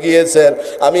উদ্দেশ্যে গিয়েছেন,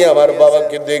 আমি আমার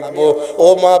বাবাকে দেখব। ও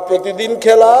মা, প্রতিদিন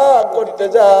খেলা করতে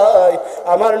যায়।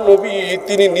 আমার নবী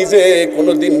তিনি নিজে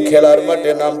কোনোদিন খেলার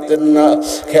মাঠে নামতেন না,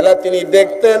 খেলা তিনি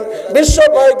দেখতেন। বিশ্ব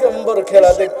পয়গম্বর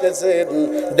খেলা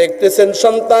দেখতেছেন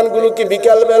সন্তানগুলোকে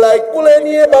বিকাল বেলায় কুলে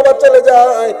নিয়ে বাবা চলে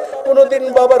যায়। কোনোদিন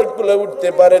বাবার কুলে উঠতে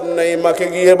পারেন নাই। মাকে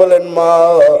গিয়ে বলেন, মা,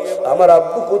 আমার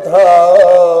আব্বু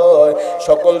কোথায়?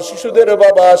 সকল শিশুদের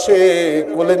বাবা আসে,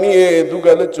 কোলে নিয়ে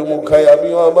দুগালে চুমু খায়,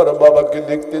 আমিও আমার বাবাকে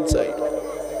দেখতে চাই।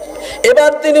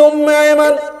 এবার তিনি উম্মে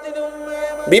আয়মান,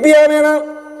 বিবি আমেনা,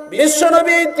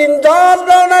 বিশ্বনবী 3 জন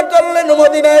রওনা করলেন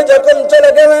মদিনায়। যখন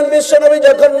চলে গেলেন, বিশ্বনবী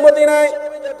যখন মদিনায়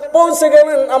পৌঁছে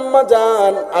গেলেন, আম্মা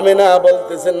জান আমেনা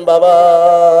বলতেছেন, বাবা,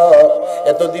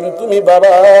 এতদিন তুমি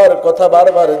বাবার কথা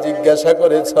বারবার জিজ্ঞাসা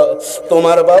করেছ,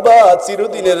 তোমার বাবা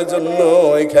চিরদিনের জন্য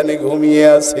এখানে ঘুমিয়ে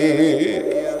আছে।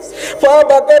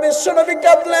 বাবাকে বিশ্বনবী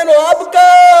কাঁদলেন, ও আবকা,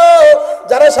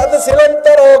 যারা সাথে ছিলেন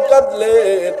তারাও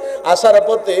কাঁদলেন। আসার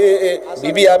পথে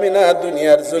বিবি আমিনা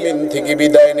দুনিয়ার জমিন থেকে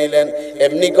বিদায় নিলেন।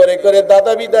 এমনি করে করে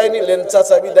দাদা বিদায় নিলেন,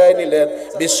 চাচা বিদায় নিলেন।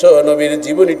 বিশ্ব নবীর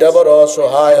জীবনীটা বড়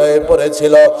অসহায় হয়ে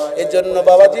পড়েছিল। এজন্য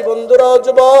বাবাজি, বন্ধুরা,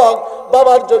 যুবক,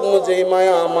 বাবার জন্য যেই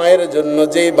মায়া, মায়ের জন্য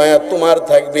যেই মায়া তোমার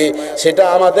থাকবে, সেটা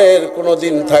আমাদের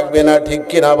কোনোদিন থাকবে না, ঠিক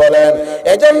কিনা বলেন?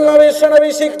 এজন্য বিশ্ব নবী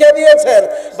শিক্ষা দিয়েছেন,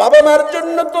 বাবা মার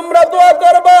জন্য তোমরা দোয়া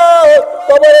করবা।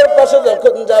 কবরের পাশে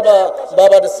যখন যাবা,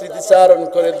 বাবার স্মৃতিচারণ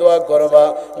করে দোয়া করবা।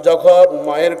 যখন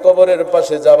মায়ের কবরের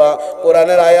পাশে যাবা,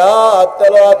 কোরআনের আয়াত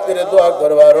তেলাওয়াত করে দোয়া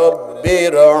করবা,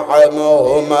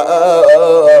 রব্বিরহামহুমা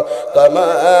কামা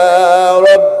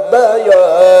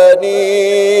রব্বায়ানি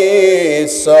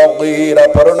সগীরা।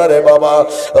 পড়ো না রে বাবা,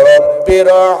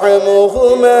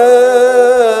 রব্বিরহামহুমা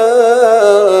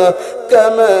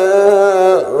কামা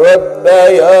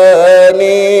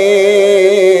রব্বায়ানি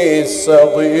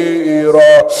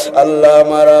সগীরা। আল্লাহ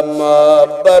আমার আম্মা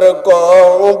আব্বার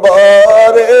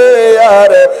কবরে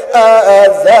আর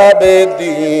আযাব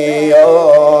দিও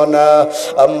না,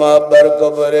 আম্মা আব্বার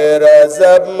কবরের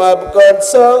আযাব মাফ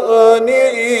করছনি,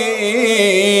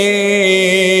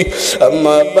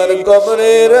 আম্মা আব্বার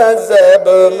কবরের আযাব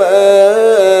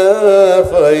মাফ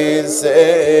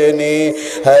হইছেনি।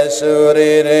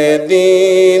 হাসরের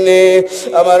দিনে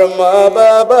আমার মা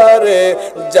বাবারে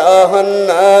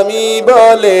জাহান্নামী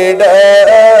বলে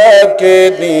ডাকে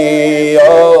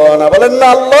দিও না। বলেন না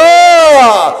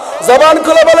আল্লাহ, জবান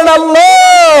খুলে বলেন আল্লাহ।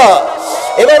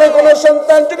 এবারে কোন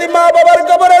সন্তান যদি মা বাবার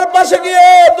কবরের পাশে গিয়ে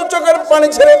 2 চোখের পানি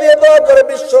ছেড়ে দিয়ে দোয়া করে,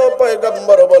 বিশ্ব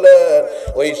পয়গম্বর বলেন,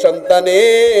 ওই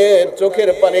সন্তানের চোখের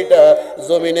পানিটা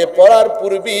জমিনে পড়ার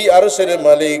পূর্বেই আরশের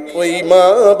মালিক ওই মা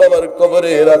বাবার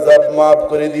কবরের আযাব মাফ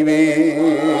করে দিবে।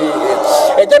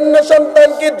 এজন্য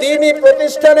সন্তানকে দ্বীনি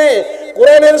প্রতিষ্ঠানে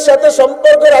কোরআনের সাথে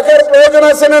সম্পর্ক রাখার প্রয়োজন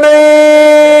আছে না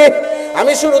নাই?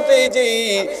 আমি শুরুতেই যে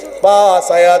 5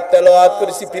 আয়াত তেলাওয়াত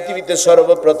করেছি, পৃথিবীতে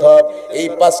সর্বপ্রথম এই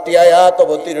 5টি আয়াত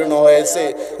অবতীর্ণ হয়েছে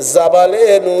জাবালে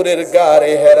নূরের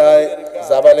গারে হেরায়।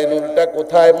 জাবালে নূরটা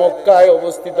কোথায়? মক্কায়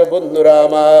অবস্থিত। বন্ধুরা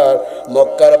আমার,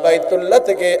 মক্কার বাইতুল্লাহ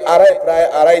থেকে প্রায়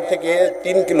 2.5 থেকে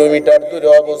 3 কিলোমিটার দূরে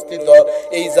অবস্থিত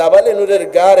এই জাবালে নূরের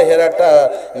গার হেরাটা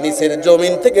নিচের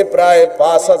জমিন থেকে প্রায়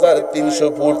 5300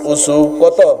 ফুট উঁচু।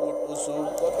 কত উঁচু?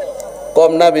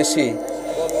 কম না বেশি?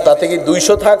 তাতে কি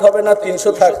 200 থাক হবে না 300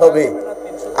 থাক হবে?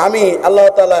 আমি আল্লাহ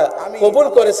তাআলা কবুল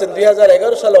করেছেন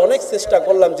 2011 সালে অনেক চেষ্টা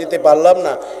করলাম, যেতে পারলাম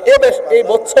না। এই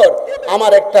বছর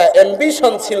আমার একটা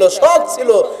অ্যাম্বিশন ছিল, শখ ছিল,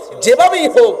 যেভাবেই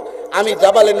হোক আমি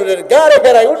জাবালে নূরের গারে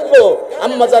হেরায় উঠবো।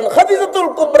 আম্মাজান খাদিজাতুল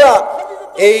কুবরা,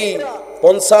 এই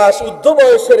 50 ঊর্ধ্ব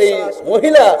বয়সের এই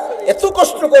মহিলা এত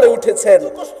কষ্ট করে উঠেছেন,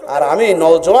 আর আমি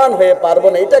নওজোয়ান হয়ে পারবো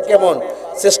না, এটা কেমন?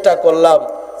 চেষ্টা করলাম,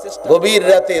 গভীর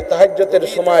রাতে তাহাজ্জুদের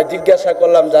সময় জিজ্ঞাসা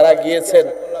করলাম যারা গিয়েছেন,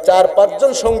 4-5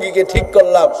 জন সঙ্গীকে ঠিক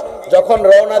করলাম, যখন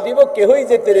রওনা দিব কেউই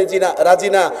যেতে রাজি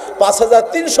না।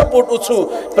 5300 ফুট উঁচু,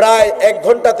 প্রায় 1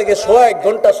 ঘন্টা থেকে সোয়া 1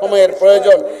 ঘন্টা সময়ের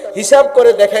প্রয়োজন। হিসাব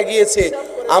করে দেখা গিয়েছে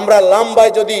আমরা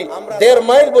লম্বায় যদি 1.5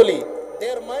 মাইল বলি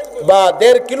বা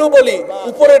 1.5 কিলো বলি,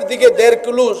 উপরের দিকে 1.5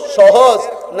 কিলো সহজ,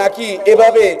 নাকি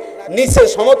এভাবে নিচে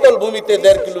সমতল ভূমিতে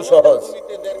 1.5 কিলো সহজ?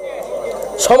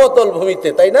 সমতল ভূমিতে,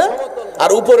 তাই না?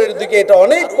 আর উপরের দিকে এটা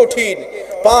অনেক কঠিন।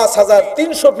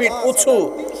 5300 ফিট উঁচু,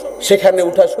 সেখানে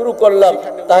উঠা শুরু করলাম।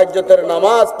 তাহাজ্জুদের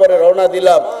নামাজ পড়ে রওনা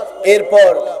দিলাম।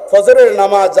 এরপর ফজরের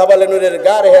নামাজ জাবালে নূরের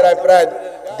গার হেরায় প্রায়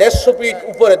 150 ফিট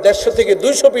উপরে, 150 থেকে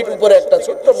 200 ফিট উপরে একটা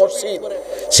ছোট্ট মসজিদ,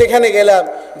 সেখানে গেলাম।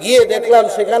 গিয়ে দেখলাম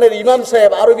সেখানের ইমাম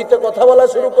সাহেব আরবিতে কথা বলা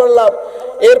শুরু করলাম।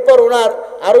 এরপর ওনার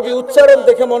আরবি উচ্চারণ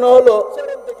দেখে মনে হলো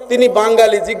তিনি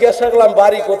বাঙালি। জিজ্ঞাসা করলাম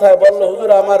বাড়ি কোথায়? বললো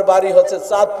হুজুর আমার বাড়ি হচ্ছে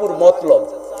চাঁদপুর মতলব।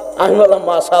 আমি বললাম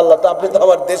মাশাআল্লাহ, তো আপনি তো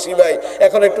আমার দেশি ভাই।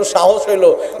 এখন একটু সাহস হইলো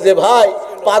যে ভাই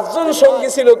 5 জন সঙ্গী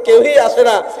ছিল, কেউই আসে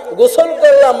না। গোসল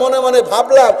করলাম, মনে মনে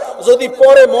ভাবলাম যদি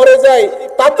পরে মরে যাই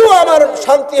তাতেও আমার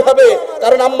শান্তি হবে,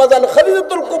 কারণ আম্মাজান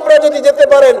খাদিজাতুল কুবরা যদি যেতে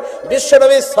পারেন,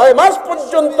 বিশ্বনবী 6 মাস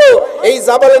পর্যন্ত এই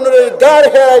জাবালে নূরের গার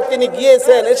হেরায় তিনি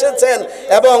গিয়েছেন, এসেছেন,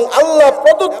 এবং আল্লাহ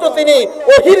প্রদত্ত তিনি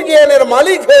ওহির জ্ঞানের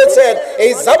মালিক হয়েছেন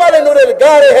এই জাবালে নূরের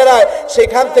গার হেরায়।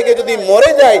 সেখান থেকে যদি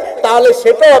মরে যায় তাহলে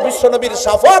সেটা বিশ্বনবীর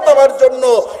শাফাত আমার জন্য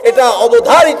এটা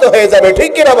অবধারিত হয়ে যাবে।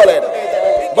 ঠিক কিনা বলেন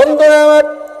বন্ধুরা আমার?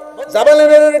 জাবালে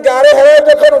নূরের গারে হেরায়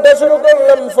যখন উঠা শুরু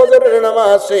করলাম ফজরের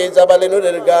নামাজ, সেই জাবালে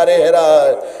নূরের গারে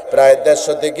হেরায় প্রায়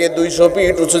 150 থেকে 200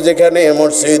 ফিট উঁচু যেখানে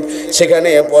মসজিদ, সেখানে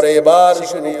পরে এবার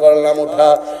শুরু করলাম উঠা।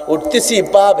 উঠতেছি,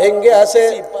 পা ভেঙ্গে আসে।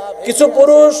 কিছু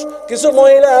পুরুষ কিছু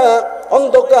মহিলা,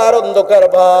 অন্ধকার অন্ধকার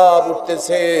ভাব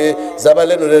উঠতেছে।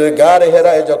 জাবালে নূরের গার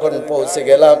হেরায় যখন পৌঁছে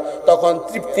গেলাম তখন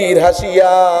তৃপ্তির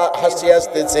হাসি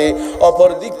আসতেছে, অপর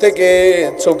দিক থেকে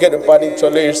চোখের পানি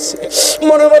চলে এসছে।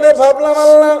 মনে মনে ভাবলাম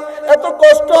আল্লাহ এত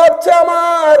কষ্ট হচ্ছে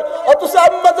আমার, অথচ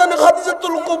আম্মাজান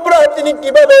খাদিজাতুল কুবরা তিনি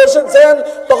কিভাবে এসেছেন?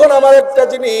 তখন আমার একটা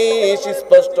জিনিস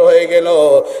স্পষ্ট হয়ে গেল,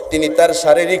 তিনি তার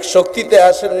শারীরিক শক্তিতে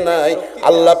আসেন নাই,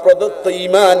 আল্লাহ প্রদত্ত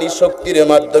ঈমানি শক্তির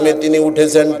মাধ্যমে তিনি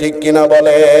উঠেছেন। ঠিক কিনা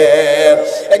বলেন?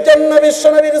 একজন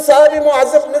বিশ্বনবীর সাহাবী মুআয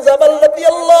ইবনে জাবাল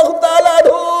রাদিয়াল্লাহু তাআলা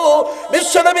আনহু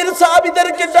বিশ্বনবীর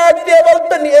সাহাবীদেরকে ডাক দিয়ে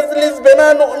বলতেন, ইজলিস বিনা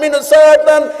নুমিনু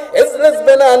সাআতান, ইজলিস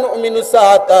বিনা নুমিনু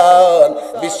সাআতান।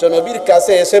 বিশ্বনবীর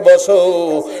কাছে এসে বসো,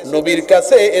 নবীর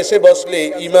কাছে এসে বসলে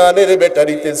ঈমানের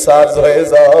ব্যাটারিতে চার্জ হয়ে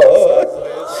যায়।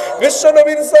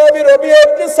 বিশ্বনবীর সাহাবী রবি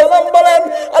ইবনে সালাম বলেন,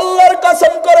 আল্লাহর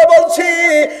কসম করে বলছি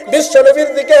বিশ্বনবীর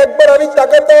দিকে একবার আমি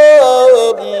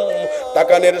তাকাতাম,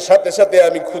 তাকানোর সাথে সাথে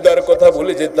আমি ক্ষুধার কথা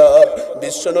ভুলে যেতাম।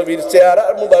 বিশ্বনবীর চেহারা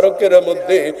মুবারকের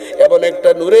মধ্যে এমন একটা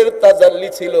নূরের তাজাল্লি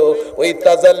ছিল, ওই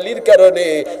তাজাল্লির কারণে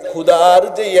ক্ষুধার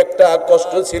যে একটা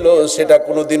কষ্ট ছিল সেটা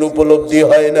কোনোদিন উপলব্ধি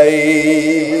হয় নাই।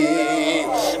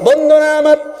 বন্ধুরা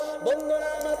আমার,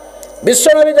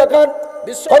 বিশ্বনবী যখন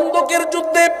খন্দকের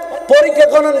যুদ্ধে পরীক্ষা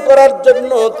খনন করার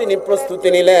জন্য তিনি প্রস্তুতি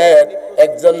নিলেন,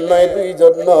 একজন নয়, 2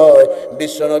 জন নয়,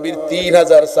 বিশ্বনবীর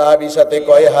 3000 সাহাবী সাথে,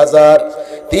 কয় হাজার?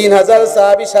 3000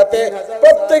 সাহাবী সাথে।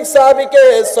 প্রত্যেক সাহাবীকে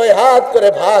 6 হাত করে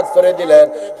ভাগ করে দিলেন।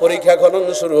 পরীক্ষা খনন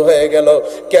শুরু হয়ে গেল।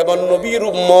 কেমন নবীর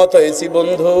উম্মত হয়েছি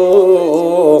বন্ধু,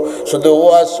 শুধু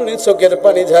ওয়াজ শুনি চোখের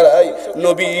পানি ঝরাই,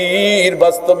 নবীর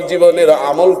বাস্তব জীবনের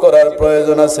আমল করার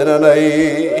প্রয়োজন আছে না নাই?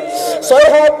 6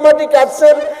 হাত মাটি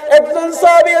কাটছেন। একজন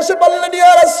সাহাবী এসে বললেন,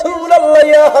 ইয়া রাসূলুল্লাহ,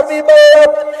 ইয়া হাবিবাল্লাহ,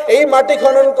 এই মাটি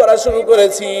খনন করা শুরু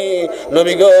করেছি,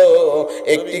 নবী গো,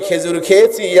 একটি খেজুর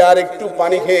খেয়েছি আর একটু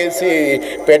পানি খেয়েছি,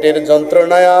 পেটের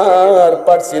যন্ত্রণায় আর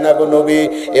পারছি না গো নবী।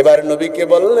 এবার নবীকে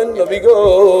বললেন, নবী গো,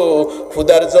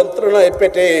 ক্ষুধার যন্ত্রণায়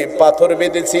পেটে পাথর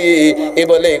বেঁধেছি। এ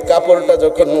বলে কাপড়টা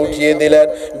যখন উঠিয়ে দিলেন,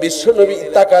 বিশ্ব নবী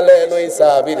তাকালেন ওই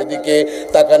সাহাবীর দিকে।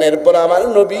 তাকানোর পর আমার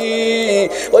নবী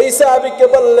ওই সাহাবীকে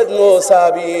বললেন, ও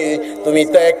সাহাবী, তুমি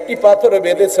তো একটি পাথর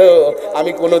বেঁধেছো,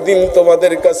 আমি কোনোদিন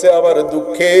তোমাদের কাছে আমার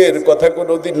দুঃখের কথা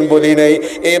কোনোদিন বলি নাই।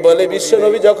 এই বলে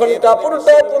বিশ্বনবী যখন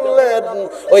কাপড়টা তুললেন,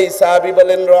 ওই সাহাবী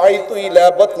বলেন, রাআইতু ইলা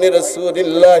বাতনি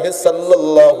রাসূলিল্লাহ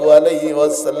সাল্লাল্লাহু আলাইহি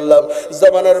ওয়াসাল্লাম,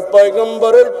 জামানার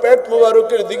পয়গম্বরের পেট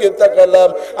মুবারকের দিকে তাকালাম।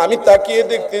 আমি তাকিয়ে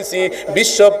দেখতেছি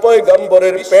বিশ্ব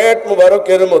পয়গম্বরের পেট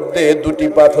মুবারকের মধ্যে 2টি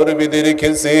পাথর বেঁধে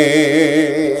রেখেছে।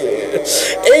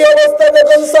 এই অবস্থা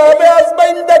যখন সাহাবে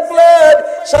আজমাইন দেখলেন,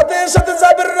 সাথে সাথে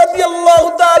জাবের রাদিয়াল্লাহু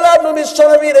তাআলা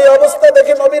বিশ্বনবীর এই অবস্থা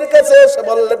দেখে নবীর কাছে এসে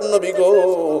বললেন, নবী গো,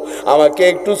 আমাকে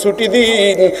একটু ছুটি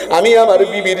দিন, আমি আমার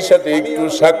বিবির সাথে একটু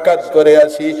সাক্ষাৎ করে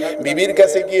আসি। বিবির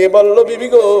কাছে গিয়ে বলল, বিবি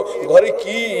গো, ঘরে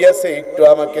কি আছে একটু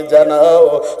আমাকে জানাও।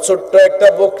 ছোট্ট একটা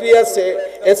বকরি আছে,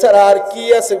 এছাড়া আর কি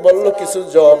আছে? বলল, কিছু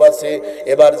জব আছে।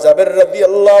 এবার জাবের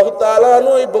রাদিয়াল্লাহু তাআলা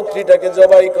ওই বকরিটাকে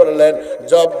জবাই করলেন।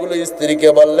 জবগুলো স্ত্রীকে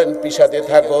বললেন, পিষাতে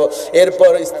থাকো।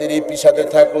 এরপর স্ত্রী পিষাতে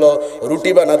থাকলো,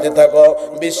 রুটি বানাতে থাকো।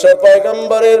 বিশ্ব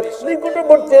পয়গম্বরের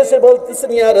নিকটবর্তী এসে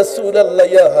বলতেছেন, ইয়া রাসূলুল্লাহ,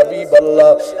 ইয়া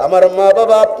হাবিবাল্লাহ, আমার মা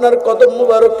বাবা আপনার কদম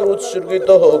মুবারকে উৎসর্গিত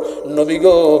হোক। নবী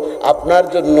গো, আপনার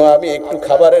জন্য আমি একটু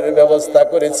খাবারের ব্যবস্থা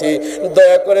করেছি,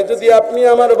 দয়া করে যদি আপনি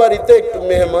আমার বাড়িতে একটু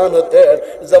মেহমান হতেন।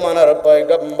 জামানার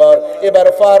পয়গম্বর এবার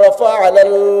ফারাফা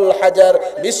আলাল হাজার,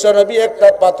 বিশ্বনবী একটা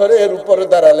পাথরের উপর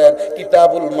দাঁড়ালেন।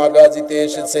 কিতাবুল মাগাজিতে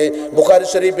এসেছে, বুখারী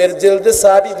শরীফের জিলদে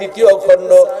 4 দ্বিতীয়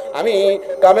খণ্ড। আমি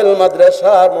কামেল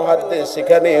মাদ্রাসার মুহাদ্দিস,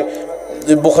 সেখানে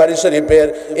বুখারী শরীফের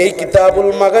এই কিতাবুল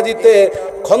মাগাজিতে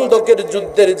খন্দকের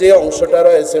যুদ্ধের যে অংশটা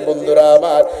রয়েছে, বন্ধুরা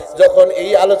আমার, যখন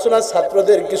এই আলোচনা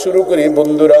ছাত্রদেরকে শুরু করি,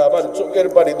 বন্ধুরা আমার, চোখের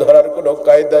পানি ধরার কোনো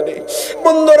কায়দা নেই।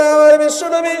 বন্ধুরা আমার,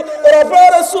 বিশ্বনবী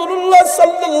রাসূলুল্লাহ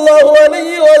সাল্লাল্লাহু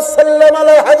আলাইহি ওয়াসাল্লাম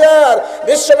আলা হাজার,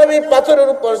 বিশ্বনবী পাথরের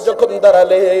উপর যখন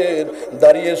দাঁড়ালেন,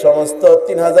 দাঁড়িয়ে সমস্ত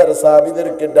 3000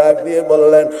 সাহাবীদেরকে ডাক দিয়ে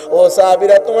বললেন, ও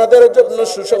সাহাবীরা, তোমাদের জন্য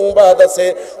সুসংবাদ আছে।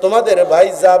 তোমাদের ভাই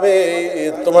যাবে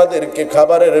তোমাদেরকে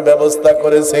খাবারের ব্যবস্থা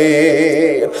করেছে।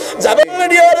 যাবে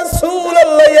ইয়া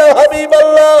রাসূলুল্লাহ, ইয়া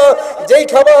হাবিবাল্লাহ, যেই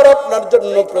খাবার আপনার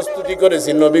জন্য প্রস্তুতি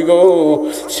করেছি নবী গো,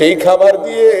 সেই খাবার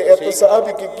দিয়ে এত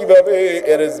সাহাবীকে কিভাবে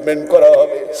অ্যারেঞ্জমেন্ট করা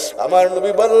হবে? আমার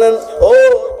নবী বললেন, ও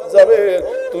যাবে,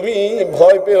 তুমি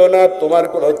ভয় পেও না, তোমার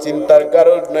কোনো চিন্তার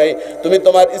কারণ নাই। তুমি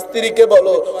তোমার স্ত্রীকে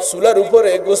বলো চুলার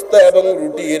উপরে গোশত এবং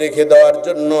রুটি রেখে দেওয়ার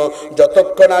জন্য।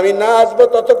 যতক্ষণ আমি না আসবো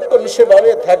ততক্ষণ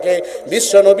সেভাবে থাকে।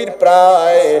 বিশ্বনবীর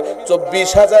প্রায়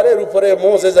 24,000-এর উপরে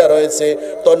মুজিজা রয়েছে।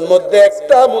 তন্মধ্যে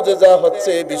একটা মুজিজা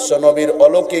হচ্ছে বিশ্বনবীর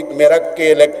অলৌকিক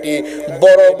মিরাক্কেল। একটি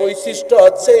বড় বৈশিষ্ট্য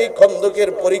হচ্ছে এই খন্দকের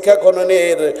পরীক্ষা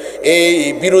খননের এই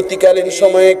বিরতিকালীন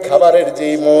সময়ে খাবারের যে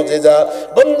মুজিজা।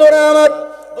 বন্ধুরা আমার,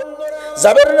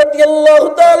 জাবের রাদিয়াল্লাহু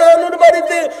তাআলা আনহুর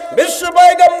বাড়িতে বিশ্ব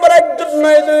পয়গম্বর একজন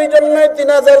নয়, দুইজন নয়,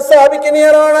 3000 সাহাবীকে নিয়ে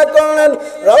রওনা করলেন।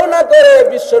 রওনা করে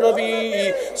বিশ্বনবী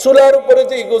চুলার উপরে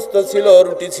যে গোশত ছিল,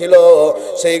 রুটি ছিল,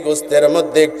 সেই গোশতের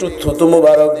মধ্যে একটু থুতু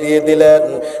মুবারক দিয়ে দিলেন।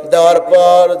 দেওয়ার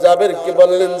পর জাবেরকে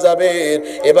বললেন, জাবের,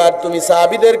 এবার তুমি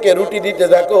সাহাবীদেরকে রুটি দিতে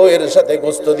থাকো, এর সাথে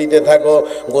গোশত দিতে থাকো।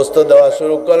 গোশত দেওয়া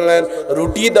শুরু করলেন,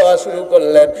 রুটি দেওয়া শুরু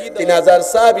করলেন। 3000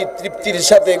 সাহাবী তৃপ্তির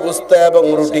সাথে গোশত এবং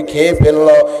রুটি খেয়ে ফেলল।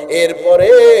 এরপরে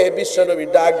বিশ্বনবী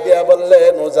ডাক দেয়া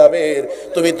বললেন, ও জাবের,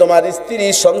 তুমি তোমার স্ত্রী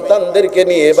সন্তানদেরকে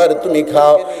নিয়ে এবার তুমি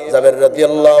খাও। জাবের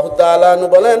রাদিয়াল্লাহু তাআলা আনহু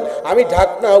বলেন, আমি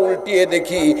ঢাকনা উল্টিয়ে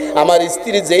দেখি আমার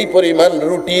স্ত্রী যেই পরিমাণ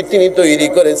রুটি তিনি তৈরি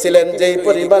করেছিলেন, যেই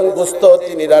পরিমাণ গোশত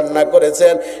তিনি রান্না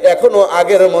করেছেন, এখনো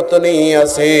আগের মতনই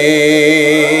আছে।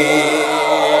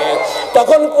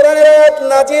 তখন কোরআনের আয়াত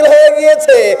নাজিল হয়ে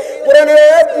গিয়েছে। কোরআনের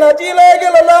আয়াত নাজিল হয়ে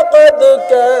গেল, লাকাদ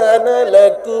কানা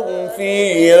লাকুম ফি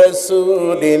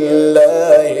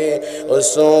রাসূলিল্লাহি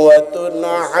উসওয়াতুন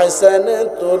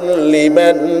হাসানাতুন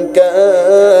লিমান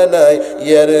কানা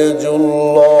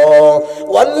ইয়ারজুল্লাহ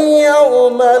ওয়াল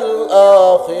ইয়াওমাল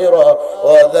আখির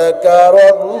ওয়া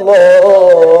যাকারাল্লাহা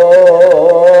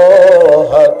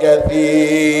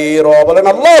কাসীরা। বলেন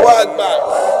আল্লাহু আকবার।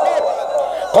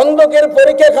 খন্দকের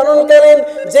পরীক্ষা খননকালীন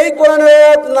যেই কোরআনের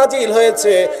আয়াত নাজিল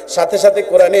হয়েছে, সাথে সাথে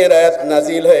কোরআনের আয়াত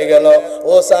নাজিল হয়ে গেল,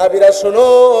 ও সাহাবীরা শোনো,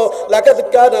 লাকাদ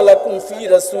কানা লাকুম ফি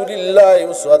রাসূলিল্লাহি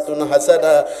উসওয়াতুন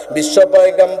হাসানাহ, বিশ্ব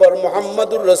পয়গম্বর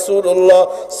মুহাম্মদুর রাসূলুল্লাহ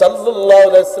সাল্লাল্লাহু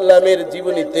আলাইহি ওয়াসাল্লামের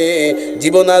জীবনীতে,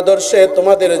 জীবন আদর্শে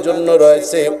তোমাদের জন্য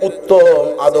রয়েছে উত্তম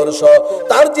আদর্শ।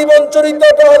 তার জীবন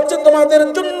চরিত্রটা হচ্ছে তোমাদের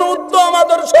জন্য উত্তম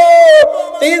আদর্শ।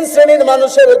 3 শ্রেণীর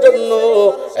মানুষের জন্য।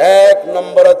 1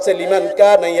 নম্বর হচ্ছে লিমান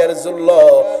কানা ইয়ারজুল্লাহ,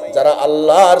 যারা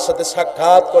আল্লাহর সাথে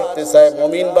সাক্ষাৎ করতে চায়,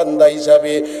 মুমিন বান্দা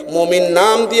হিসাবে, মুমিন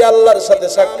নাম দিয়ে আল্লাহর সাথে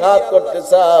সাক্ষাৎ করতে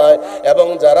চায়, এবং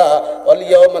যারা ওয়াল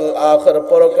ইয়াউমাল আখির,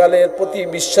 পরকালের প্রতি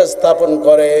বিশ্বাস স্থাপন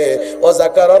করে, ও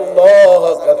যাকারাল্লাহ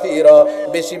কাসীরা,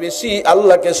 বেশি বেশি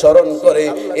আল্লাহকে স্মরণ করে।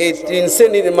 এই 3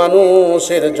 শ্রেণীর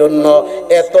মানুষের জন্য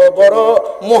এত বড়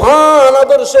মহান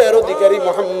আদর্শের অধিকারী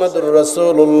মুহাম্মদুর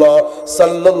রাসূলুল্লাহ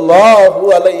সাল্লাল্লাহু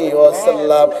আলাইহি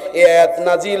ওয়াসাল্লাম। এই আয়াত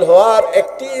নাজিল হওয়ার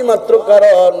একটি মাত্র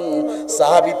কারণ,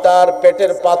 সাহাবী তার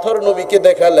পেটের পাথর নবীকে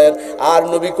দেখালেন, আর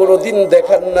নবী কোনোদিন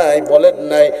দেখান নাই, বলেন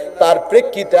নাই। তার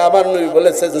প্রেক্ষিতে আমার নবী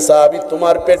বলেছে যে সাহাবী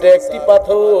তোমার পেটে একটি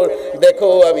পাথর, দেখো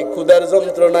আমি ক্ষুধার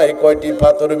যন্ত্রণায় কয়টি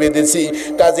পাথর বেঁধেছি।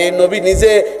 কাজে নবী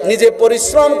নিজে নিজে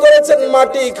পরিশ্রম করেছেন,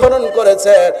 মাটি খনন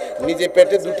করেছেন, নিজে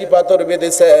পেটে দুটি পাথর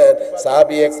বেঁধেছেন,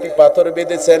 সাহাবী একটি পাথর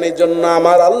বেঁধেছেন। এই জন্য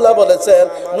আমার আল্লাহ বলেছেন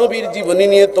নবীর জীবনী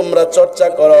নিয়ে তোমরা চর্চা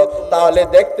করো, তাহলে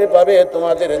দেখতে পাবে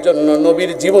তোমাদের জন্য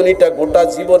নবীর জীবনীটা গোটা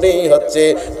জীবনেই হচ্ছে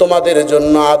তোমাদের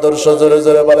জন্য আদর্শ। জোরে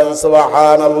জোরে বলেন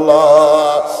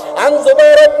সুবহানাল্লাহ। আন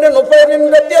জুবাইর ইবনে নুফাইর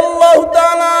রাদিয়াল্লাহু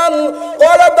তাআলা আনহু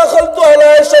قال دخلت على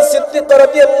عائشة الصديقة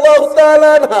رضي الله تعالى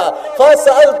عنها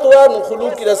فسألت عن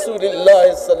خلق رسول الله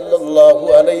صلى الله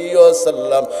عليه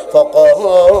وسلم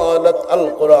فقالت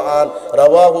القرآن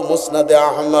رواه مسند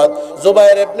أحمد।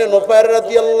 জুবাইর ইবনে নুফাইর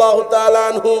রাদিয়াল্লাহু তাআলা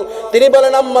আনহু তিনি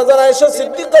বলেন আম্মা জান আয়েশা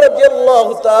সিদ্দিকা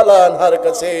রাদিয়াল্লাহু তাআলা আনহার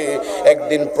কাছে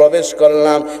একদিন প্রবেশ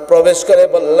করলাম, প্রবেশ করে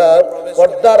বললাম,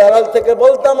 পর্দার আড়াল থেকে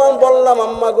বললাম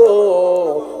আম্মা গো,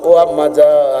 ও আম্মা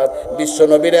জান,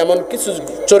 বিশ্বনবীর এমন কিছু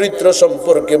চরিত্র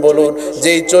সম্পর্কে বলুন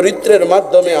যেই চরিত্রের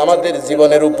মাধ্যমে আমাদের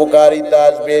জীবনের উপকারিতা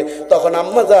আসবে। তখন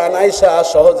আম্মা জান আয়েশা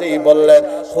সহজেই বললেন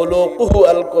খুলুকুহু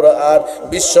আল কোরআন,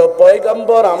 বিশ্ব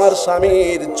পয়গম্বর আমার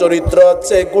স্বামীর চরিত্র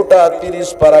হচ্ছে গোটা 30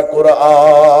 পারা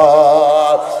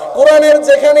কোরআন। কোরআনের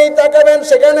যেখানেই তাকাবেন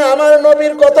সেখানে আমার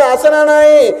নবীর কথা আছে না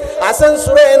নাই? আছেন।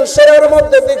 সূরা ইনশিরার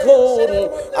মধ্যে দেখুন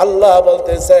আল্লাহ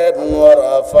বলতেছেন ওয়া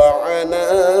রাফা'না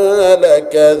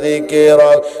লাকা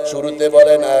যিকরাক, শুরুতে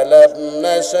বলেন আলাম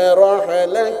নাশরাহ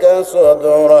লাকা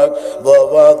সাদরাক ওয়া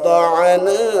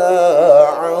ওয়াদা'না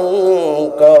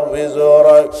আনকা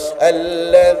বিজরাক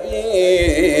আল্লাযী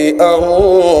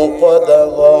আনকাদা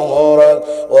যহরাক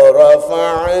ওয়া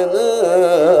রাফা'না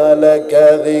লাকা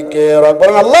যিকরাক।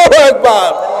 আল্লাহু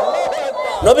আকবার।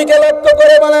 নবীকে লক্ষ্য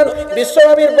করে বলেন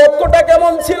বিশ্বনবীর বক্ষটা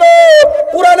কেমন ছিল?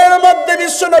 কুরআনের মধ্যে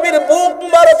বিশ্বনবীর বুক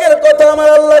মুবারকের কথা আমার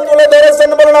আল্লাহ তুলে ধরেছেন,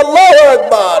 বলেন আল্লাহু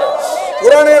আকবার।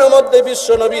 কুরআনের মধ্যে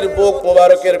বিশ্বনবীর বুক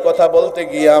মুবারকের কথা বলতে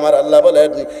গিয়ে আমার আল্লাহ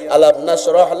বলেন আলাম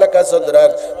নাশরাহ লাকা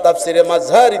সাদরাক। তাফসিরে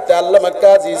মাজহারিতে আল্লামা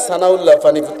কাজী সানাউল্লাহ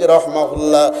ফানিফতি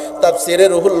রাহমাহুল্লাহ, তাফসিরে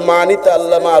রুহুল মানিতে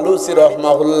আল্লামা আলুসি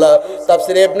রাহমাহুল্লাহ,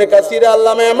 তাফসিরে ইবনে কাসিরে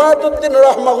আল্লামা ইমাদউদ্দিন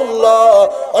রাহমাহুল্লাহ,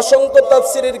 অসংখ্য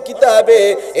তাফসিরের কিতাবে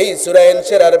এই সূরা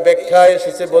ইনশিরার ব্যাখ্যা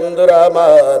এসেছে। বন্ধুরা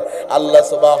আমার, আল্লাহ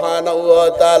সুবহানাহু ওয়া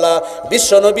তাআলা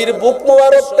বিশ্বনবীর বুক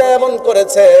মুবারকটা এমন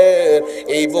করেছে,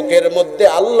 এই বুকের মধ্যে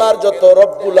আল্লাহর যত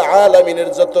রব্বুল আলামিনের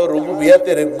যত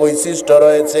রুবুবিয়তের বৈশিষ্ট্য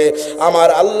রয়েছে, আমার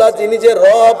আল্লাহ যিনি যে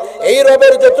রব, এই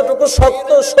রবের যতটুকু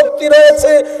শক্তি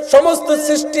রয়েছে, সমস্ত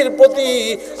সৃষ্টির প্রতি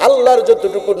আল্লাহর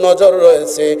যতটুকু নজর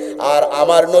রয়েছে, আর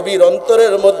আমার নবীর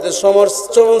অন্তরের মধ্যে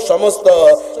সমস্ত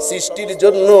সৃষ্টির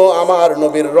জন্য আমার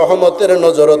নবীর রহমতের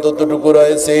নজর ততটুকু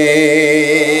রয়েছে।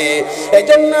 এই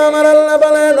জন্য আমার আল্লাহ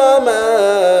বলেন মা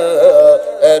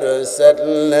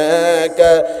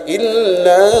আরসালনাকা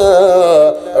ইল্লা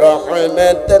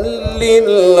রাহমাতাল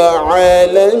লিল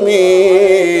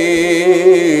আলামিন।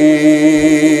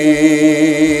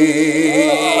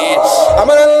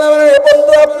 আমার আল্লাহ বলেন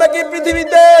বন্ধু, আপনাকে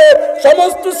পৃথিবীতে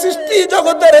সমস্ত সৃষ্টি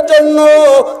জগতের জন্য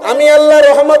আমি আল্লাহ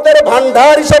রহমতের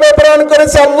ভান্ডার হিসেবে প্রেরণ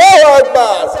করেছি। আল্লাহু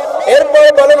আকবার। এরপর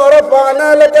বলেন ওরাফা'না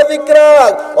লাকা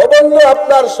যিকরাক, ও বন্ধু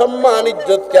আপনার সম্মান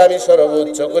ইজ্জতকে আমি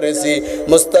সর্বোচ্চ করেছি।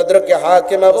 মুস্তাদরাকে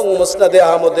হাকিম এবং মুসনাদে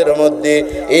আহমদের মধ্যে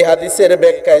এই হাদিসের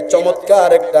ব্যাখ্যায় চমৎকার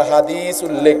একটা হাদিস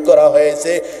উল্লেখ করা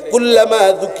হয়েছে। কুল্লামা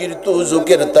যুকিরতু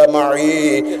যুকিরতা মাই,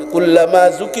 কুল্লামা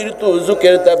যুকিরতু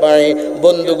যুকিরতা মাই।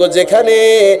 বন্ধুগো, যেখানে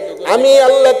আমি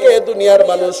আল্লাহকে দুনিয়ার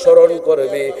মানুষ স্মরণ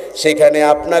করবে, সেখানে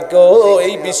আপনাকেও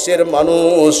এই বিশ্বের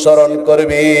মানুষ স্মরণ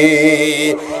করবে।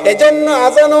 এজন্য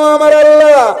আজানও আমার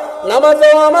আল্লাহ,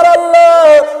 নামাজও আমার আল্লাহ,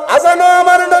 আজানও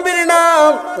আমার নবীর নাম,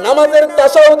 নামাজের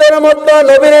তাশাহুদের মধ্যে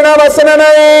নবীর নাম আছে না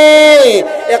নাই?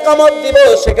 ইকামত দিব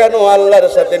সেখানেও আল্লাহর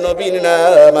সাথে নবীর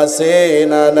নাম আছে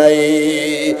না নাই?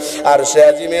 আরশে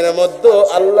আজিমের মধ্যে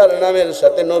আল্লাহর নামের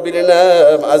সাথে নবীর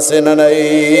নাম আছে না নাই?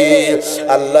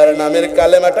 আল্লাহর নামের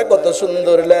কালেমাটা কত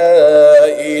সুন্দর, লা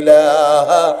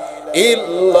ইলাহা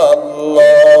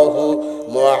ইল্লাল্লাহু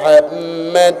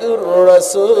মুহাম্মাদুর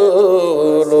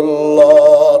রাসূলুল্লাহ।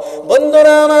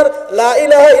 বন্ধুরা আমার, লা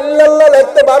ইলাহা ইল্লাল্লাহ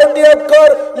লিখতে 12টি অক্ষর,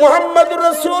 মুহাম্মাদুর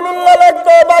রাসূলুল্লাহ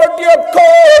লিখতে 12টি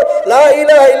অক্ষর। লা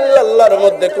ইলাহা ইল্লাল্লাহর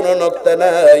মধ্যে কোনো নকতা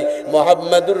নাই,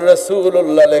 মুহাম্মাদুর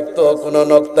রাসূলুল্লাহ লিখতে কোনো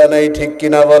নকতা নাই। ঠিক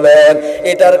কিনা বলেন?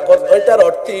 এটার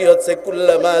অর্থই হচ্ছে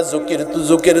কুল্লামা যুকিরতু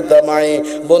যুকিরতা মাই।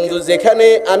 বন্ধু, যেখানে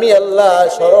আমি আল্লাহ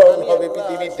স্মরণ হবে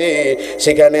পৃথিবীতে,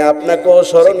 সেখানে আপনাকেও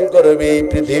স্মরণ করবে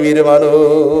পৃথিবীর মানুষ।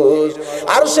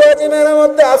 আরশে আজিমের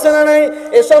মধ্যে আছে না নাই?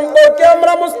 এ সম্পর্কে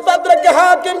আমরা মুস্তাদরাকে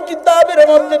হাকিম কিতাবের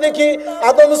মধ্যে দেখি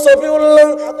আদম সফিউল্লাহ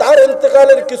তার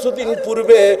ইন্তেকালের কিছুদিন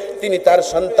পূর্বে তিনি তার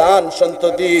সন্তান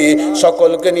সন্ততি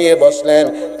সকলকে নিয়ে বসলেন।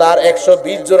 তার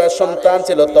 120 জোড়া সন্তান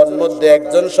ছিল, তন্মধ্যে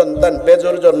একজন সন্তান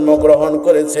বেজর জন্মগ্রহণ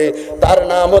করেছে, তার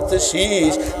নাম হচ্ছে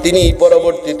শীষ। তিনি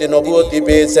পরবর্তীতে নবুয়তি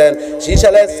পেয়েছেন। শীষ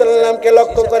আলাইহিস সালামকে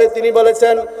লক্ষ্য করে তিনি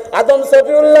বলেছেন, আদম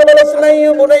সফিউল্লাহ বলেছেন,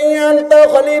 আইয়ু বুনাইয়া আনতা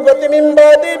খলিফাতি মিন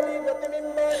বাদি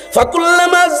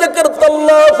فكلما ذكرت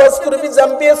الله فاذكر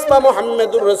بذنب اسم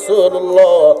محمد رسول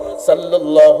الله صلى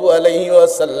الله عليه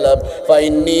وسلم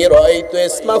فإني رأيت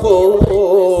اسمه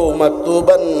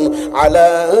مكتوبا على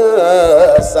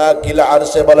ساق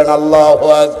العرش বলেন আল্লাহু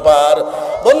আকবার।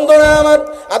 বন্ধুরা আমার,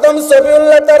 আদম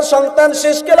সফিউল্লাহ তার সন্তান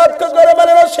শীষকে লক্ষ্য করে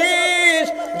বলেন, শীষ,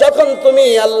 যখন তুমি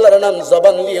আল্লাহর নাম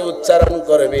জবান দিয়ে উচ্চারণ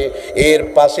করবে, এর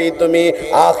পাশেই তুমি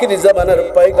আখির জামানার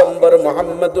পয়গম্বর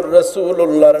মুহাম্মদুর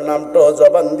রাসূলুল্লাহর নামটা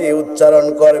জবান দিয়ে উচ্চারণ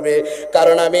করবে,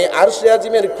 কারণ আমি আরশে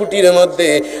আজিমের খুঁটির মধ্যে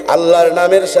আল্লাহর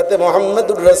নামের সাথে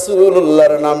মুহাম্মদুর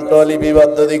রাসূলুল্লাহর নামটা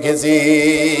লিপিবদ্ধ দেখেছি।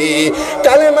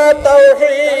 কালেমা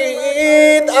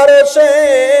তাওহীদ আরশে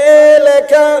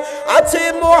লেখা আছে,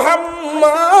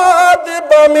 মুহাম্মদ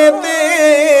বামেতে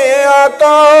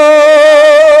আকা।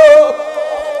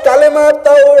 কালেমা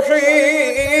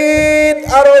তাওহীদ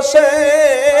আরশে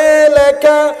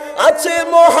লেখা আছে,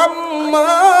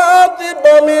 মুহাম্মদ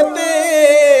বামেতে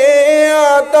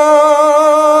আকা।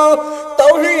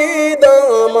 তাওহীদ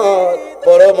আমার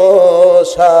পরম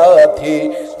সাথী,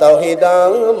 তাওহীদ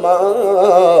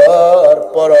আমার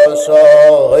পরশ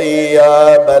হইয়া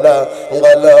বালা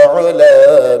ওয়ালা উলা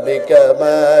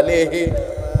বিকামালিহি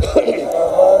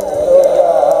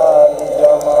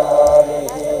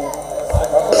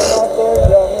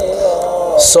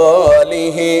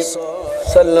সালিহি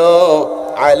সাল্লু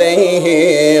আলাইহি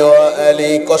ওয়া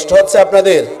আলি। কষ্ট হচ্ছে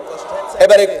আপনাদের?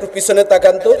 এবার একটু পিছনে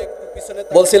তাকান তো।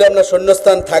 বলছিলাম না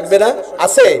শূন্যস্থান থাকবে না?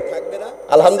 আছে?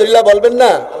 আলহামদুলিল্লাহ বলবেন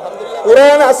না?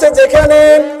 কোরআন আছে যেখানে,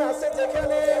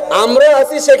 আমরা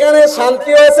আছি সেখানে,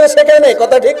 শান্তি আছে সেখানে।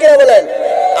 কথা ঠিক কিনা বলেন?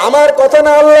 আমার কথা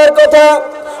না আল্লাহর কথা।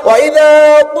 وَإِذَا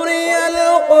قُرِئَ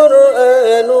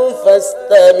الْقُرْآنُ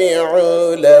فَاسْتَمِعُوا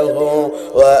لَهُ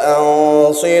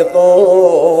وَأَنصِتُوا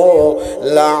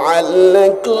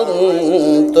لَعَلَّكُمْ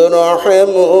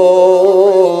تُرْحَمُونَ।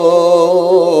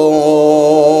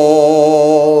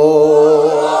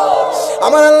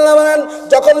 আমার আল্লাহ বলেন,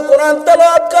 যখন কোরআন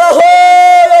তেলাওয়াত করা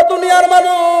হয়, দুনিয়ার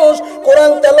মানুষ,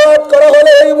 কোরআন তেলাওয়াত করা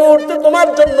হলে এই মুহূর্তে তোমার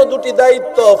জন্য দুটি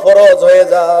দায়িত্ব ফরজ হয়ে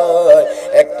যায়।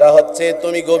 একটা হচ্ছে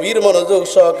তুমি গভীর মনোযোগ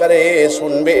সহকারে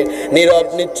শুনবে, নীরব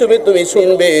নিশ্চুপে তুমি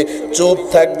শুনবে, চুপ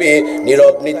থাকবে,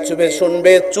 নীরব নিশ্চুপে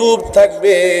শুনবে, চুপ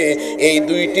থাকবে। এই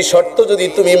দুইটি শর্ত যদি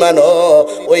তুমি মানো,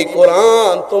 ওই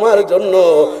কোরআন তোমার জন্য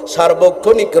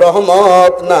সার্বক্ষণিক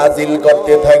রহমত নাজিল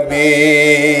করতে থাকবে।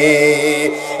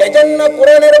 এজন্য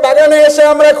কোরআনের বাগানে এসে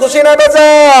আমরা খুশি না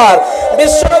বেজার?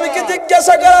 বিশ্বনবীকে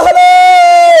জিজ্ঞাসা করা হলো,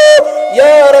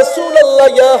 ইয়া রাসূলুল্লাহ,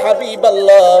 ইয়া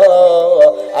হাবিবাল্লাহ,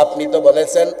 আপনি তো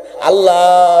বলেছেন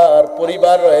আল্লাহর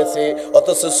পরিবার রয়েছে,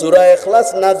 অথচ সূরা ইখলাস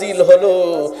নাজিল হলো।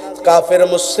 কাফের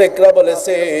মুশরিকরা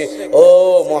বলেছে, ও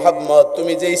মুহাম্মদ,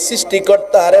 তুমি যেই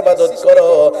সৃষ্টিকর্তার ইবাদত করো,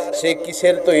 সে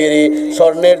কিসের তৈরি?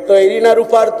 স্বর্ণের তৈরি না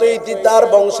রূপার তৈরি? তার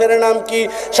বংশের নাম কি?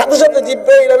 সাথে সাথে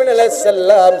জিবরাইল আলাইহিস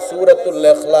সালাম সূরাতুল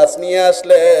ইখলাস নিয়ে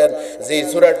আসলেন, যে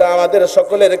সূরাটা আমাদের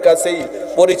সকলের কাছেই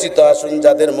পরিচিত। আসুন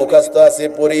যাদের মুখস্থ আছে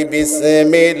পড়ি,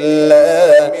 বিসমিল্লাহির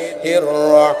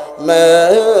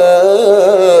রাহমানির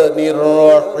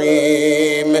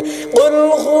রহিম। কুল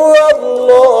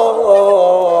হুয়াল্লাহু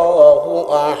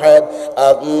আহাদ,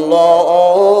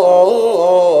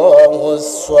 আল্লাহুস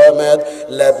সামাদ,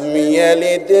 লাম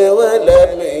ইয়ালিদ ওয়া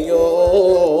লাম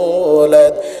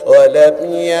ইউলাদ ওয়া লাম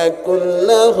ইয়াকুল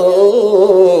লাহু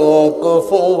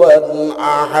কুফুওয়ান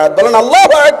আহাদ। বলেন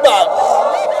আল্লাহু আকবার।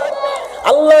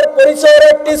 আল্লাহর পরিচয়ের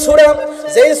একটি সূরা,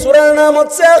 যেই সূরার নাম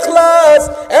হচ্ছে ইখলাস।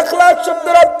 ইখলাস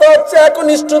শব্দের অর্থ হচ্ছে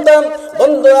একনিষ্ঠতা।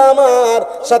 বন্ধুরা আমার,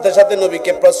 সাথে সাথে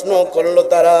নবীকে প্রশ্ন করলো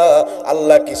তারা,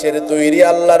 আল্লাহ কিসের তৈরি?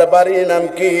 আল্লাহর বাড়ির নাম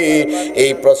কি?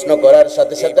 এই প্রশ্ন করার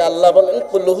সাথে সাথে আল্লাহ বলেন,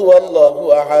 কুল হুয়াল্লাহু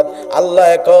আহাদ, আল্লাহ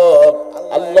একক,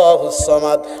 আল্লাহুস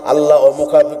সামাদ, আল্লাহ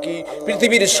মুখাফুকি।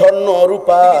 পৃথিবীর স্বর্ণ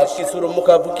রূপা কিছুর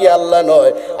মুখাফুকি আল্লাহ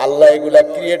নয়, আল্লাহ এগুলা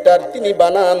ক্রিয়েটার, তিনি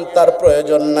বানান, তার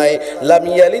প্রয়োজন নাই। লাম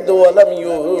ইয়ালিদ ওয়া লাম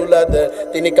ইউলাদ, ইউলাদ,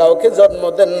 তিনি কাউকে জন্ম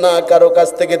দেন না, কারো কাছ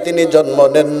থেকে তিনি জন্ম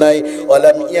নেন নাই।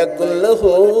 ওয়ালাম ইয়াকুল লাহু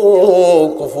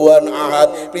কুফুয়ান আহাদ,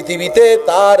 পৃথিবীতে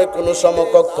তার কোনো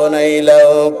সমকক্ষ নাই।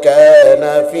 লাউ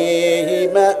কানা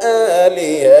ফীহিমা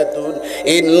আলিহাতুন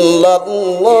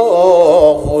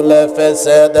ইল্লাল্লাহু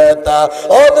লাফাসাদাতা।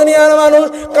 ও দুনিয়ার মানুষ,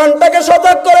 কানটাকে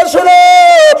সজাগ করে শুনো,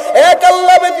 এক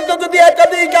আল্লাহ ব্যতীত যদি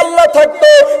একাধিক আল্লাহ থাকতো,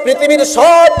 পৃথিবীর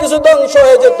সব কিছু ধ্বংস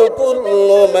হয়ে যেত।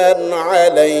 কুল্লু মান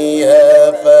আলাইহা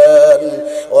ফান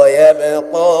ওয়া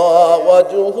ইয়াবকা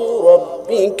ওয়াজহু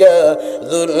রাব্বিকা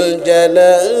যুল জালালি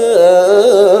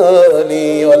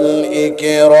ওয়াল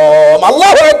ইকরাম।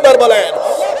 আল্লাহু আকবার বলেন।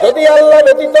 যদি আল্লাহ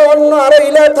ব্যতীত অন্য আরো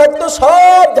ইলাহ থাকতো,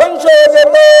 সব ধ্বংস হয়ে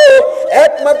যেত,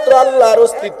 একমাত্র আল্লাহর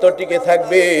অস্তিত্ব টিকে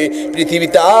থাকবে,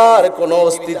 পৃথিবীতে আর কোনো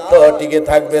অস্তিত্ব টিকে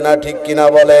থাকবে না। ঠিক কিনা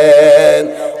বলেন?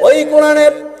 ওই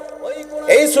কোরআনের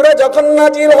এই সূরা যখন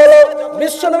নাজিল হলো,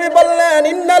 বিশ্বনবী বললেন,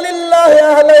 ইন্না লিল্লাহি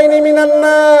আহলাইনি মিনান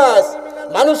নাস,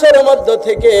 মানুষের মধ্য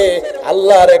থেকে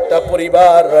আল্লাহর একটা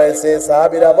পরিবার রয়েছে।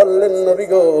 সাহাবীরা বললেন, নবী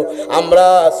গো, আমরা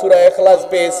সূরা ইখলাস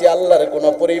পেয়েছি, আল্লাহর কোনো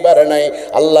পরিবার নাই,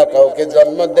 আল্লাহ কাউকে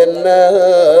জন্ম দেন না,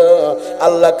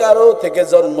 আল্লাহ কারো থেকে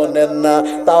জন্ম নেন না,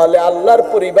 তাহলে আল্লাহর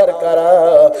পরিবার কারা?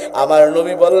 আমার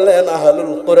নবী বললেন,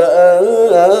 আহলুল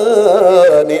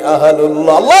কুরআনি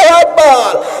আহলুল্লাহ। আল্লাহু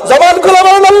আকবার। জবান খুলে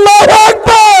বলেন আল্লাহু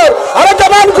আকবার। আরে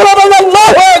জবান খুলে বলেন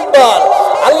আল্লাহু আকবার।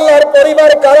 আল্লাহর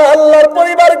পরিবার কারা? আল্লাহর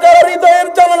পরিবার কারা? হৃদয়ের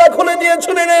জানালা খুলে দিয়ে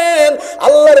শুনে নেন।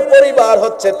 আল্লাহর পরিবার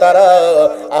হচ্ছে তারা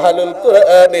আহলুল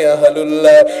কুরআনে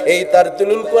আহলুল্লাহ। এই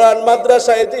তারতিলুল কোরআন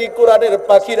মাদ্রাসায় যে কোরআনের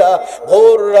পাখিরা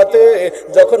ভোর রাতে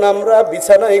যখন আমরা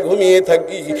বিছানায় ঘুমিয়ে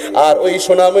থাকি, আর ওই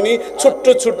সোনামণি ছোট্ট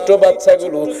ছোট্ট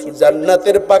বাচ্চাগুলো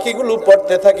জান্নাতের পাখিগুলো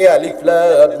পড়তে থাকে, আলিফ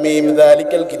লাম মিম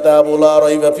যালিকাল কিতাবু লা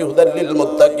রাইবা ফিহি হুদাল লিল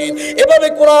মুত্তাকিন। এভাবে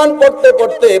কোরআন পড়তে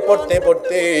পড়তে পড়তে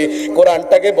পড়তে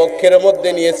কোরআনটাকে বক্ষের মধ্যে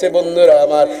নিয়েছে। বন্ধুরা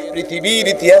আমার, পৃথিবীর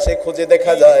ইতিহাসে খুঁজে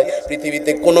দেখা যায়,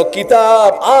 পৃথিবীতে কোনো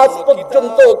কিতাব আজ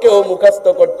পর্যন্ত কেউ মুখস্থ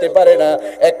করতে পারে না,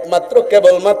 একমাত্র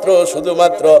কেবলমাত্র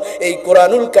শুধুমাত্র এই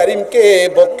কোরআনুল কারীমকে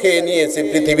বক্ষে নিয়েছে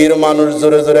পৃথিবীর মানুষ।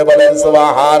 জোরে জোরে বলেন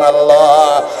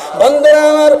সুবহানাল্লাহ। বন্ধুরা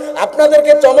আমার,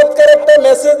 আপনাদেরকে চমৎকার একটা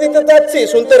মেসেজ দিতে চাচ্ছি,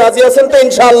 শুনতে রাজি আছেন তো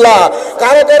ইনশাআল্লাহ?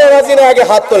 কারা কারা রাজি না আগে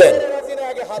হাত তোলেন।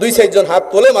 2-4 জন হাত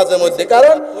তোলে মাঝে মধ্যে,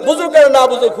 কারণ বুঝুক আর না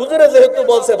বুঝুক, হুজুরে যেহেতু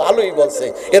বলছে ভালোই বলছে,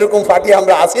 এরকম ফাটি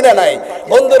আমরা আসি না নাই?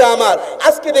 বন্ধুরা আমার,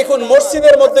 আজকে দেখুন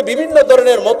মসজিদের মধ্যে বিভিন্ন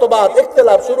ধরনের মতবাদ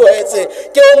ইখতিলাফ শুরু হয়েছে,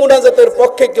 কেউ মুনাজাতের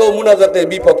পক্ষে, কেউ মুনাজাতের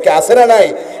বিপক্ষে, আছে না নাই?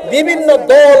 বিভিন্ন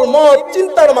দল মত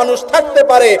চিন্তার মানুষ থাকতে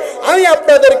পারে। আমি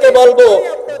আপনাদেরকে বলবো,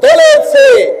 দলের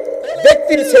চেয়ে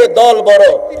ব্যক্তির চেয়ে দল বড়,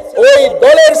 ওই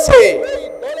দলের চেয়ে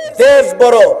দেশ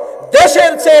বড়,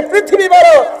 দেশের চেয়ে পৃথিবী বড়,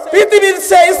 পৃথিবীর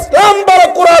চেয়ে ইসলাম বড়,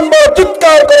 কোরআন বড়।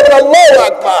 চিৎকার করে আল্লাহু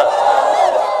আকবার।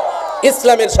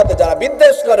 ইসলামের সাথে যারা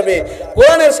বিদ্বেষ করবে,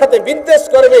 কোরআনের সাথে বিদ্বেষ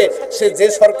করবে, সে যে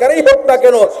সরকারই হোক না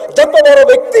কেন, যত বড়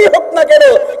ব্যক্তি হোক না কেন,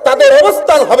 তাদের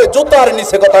অবস্থান হবে জুতার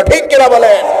নিচে। কথা ঠিক কিনা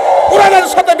বলেন? কোরআনের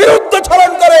সাথে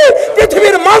বিরুদ্ধাচরণ করে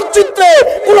পৃথিবীর মানচিত্রে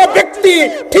কোন ব্যক্তি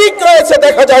ঠিক রয়েছে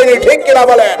দেখা যায়নি। ঠিক কিনা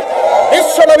বলেন?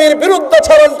 বিশ্ব নবীর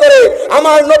বিরুদ্ধাচরণ করে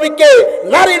আমার নবীকে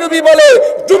নারী নবী বলে,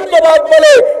 যুদ্ধবাদ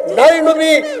বলে, নারী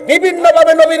নবী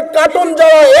বিভিন্নভাবে নবীর কার্টুন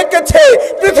যারা এঁকেছে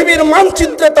পৃথিবীর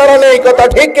মানচিত্রে তারা নেই। কথা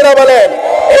ঠিক কিনা বলেন?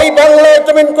 এই বাংলার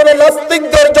জমিন কোন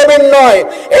নাস্তিকদের জমিন নয়,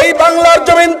 এই বাংলার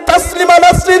জমিন তাসলিমা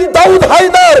নাসরিন, দাউদ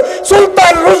হায়দার,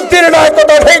 সুলতান রুশদির নয়।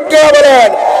 কথা ঠিক কিনা বলেন?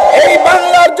 এই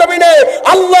বাংলার জমিনে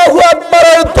আল্লাহু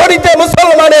আকবারের ধ্বনিতে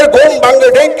মুসলমানের ঘুম ভাঙে।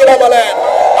 ঠিক কিনা বলেন?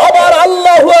 আবার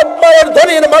আল্লাহু আকবারের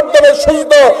ধ্বনির মাধ্যমে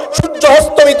সূর্য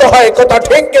অস্তমিত হয়। কথা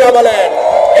ঠিক কিনা বলেন?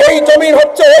 এই জমিন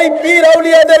হচ্ছে ওই পীর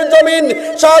আউলিয়াদের জমিন।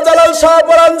 শাহজালাল, শাহ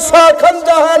পরান, শাহ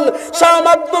খানজাহান, শাহ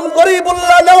মাকদুম,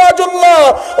 গরিবুল্লাহ, নওয়াজুল্লাহ,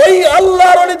 ওই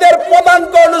আল্লাহর ওলিদের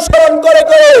পদাঙ্ক অনুসরণ করে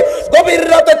করে গভীর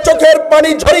রাতে চোখের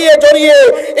পানি ঝরিয়ে ঝরিয়ে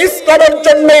ইসলামের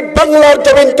জন্য বাংলার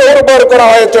জমিনকে উর্বর করা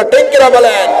হয়েছে। ঠিক কিনা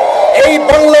বলেন? এই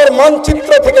বাংলার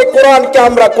মানচিত্র থেকে কোরআনকে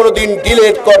আমরা কোনোদিন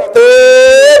ডিলিট করতে,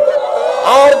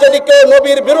 আর যদি কেউ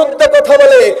নবীর বিরুদ্ধে কথা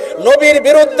বলে, নবীর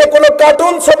বিরুদ্ধে কোনো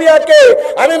কার্টুন ছবি আঁকে,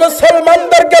 আমি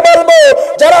মুসলমানদেরকে বলবো,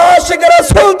 যারা আশিক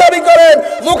রাসূল দাবি করেন,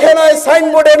 মুখে নয়,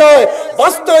 সাইনবোর্ডে নয়,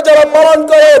 বাস্তবে যারা পালন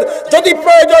করেন, যদি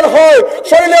প্রয়োজন হয়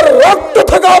শরীরের রক্ত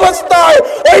থাকা অবস্থায়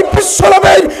ওই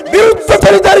বিশ্বনবীর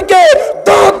বিরুদ্ধকারীদেরকে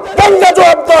দাঁত ভাঙা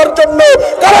জবাব দেওয়ার জন্য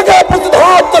কারাগারে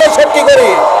প্রতিহত করে সাক্ষী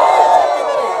করি।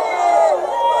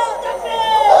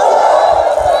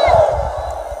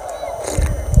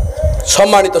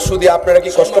 সম্মানিত সুধী, আপনারা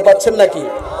কি কষ্ট পাচ্ছেন নাকি?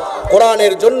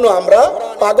 কোরআনের জন্য আমরা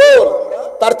পাগল।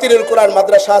 তারতিলুল কোরআন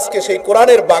মাদ্রাসা আজকে সেই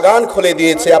কোরআনের বাগান খুলে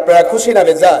দিয়েছে। আপনারা খুশি না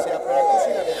বেজার?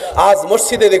 আজ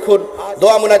মসজিদে দেখুন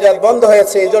দোয়া মুনাজাত বন্ধ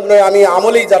হয়েছে, এই জন্য আমি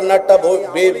আমলেই জান্নাতটা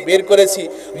বের করেছি।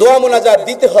 দোয়া মুনাজাত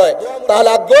দিতে হয়,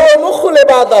 তাহলে দোয়া মুখুল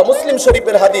ইবাদা, মুসলিম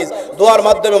শরীফের হাদিস, দোয়ার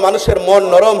মাধ্যমে মানুষের মন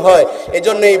নরম হয়। এই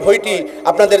জন্য এই বইটি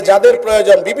আপনাদের যাদের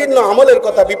প্রয়োজন, বিভিন্ন আমলের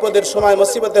কথা, বিপদের সময়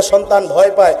মুসিবতে সন্তান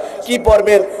ভয় পায় কি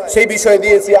পড়বেন সেই বিষয়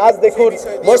দিয়েছি। আজ দেখুন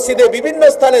মসজিদে বিভিন্ন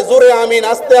স্থানে জোরে আমিন,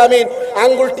 আস্তে আমিন,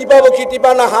 আঙ্গুল টিপাবো কি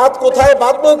টিপা না, হাত কোথায়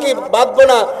বাঁধবো কি বাঁধবো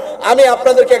না। আমি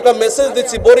আপনাদেরকে একটা মেসেজ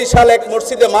দিচ্ছি, বরিশাল এক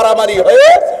মসজিদে মারামারি হয়ে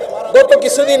গত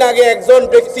কিছুদিন আগে একজন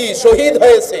ব্যক্তি শহীদ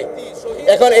হয়েছে।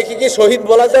 এখন একে কি শহীদ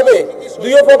বলা যাবে?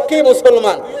 দুই পক্ষেই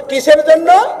মুসলমান, কিসের জন্য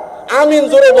আমিন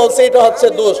জোরে বলছে, এটা হচ্ছে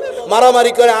দোষ।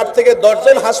 মারামারি করে 8 থেকে 10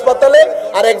 জন হাসপাতালে,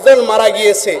 আর একজন মারা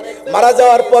গিয়েছে। মারা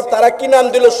যাওয়ার পর তারা কি নাম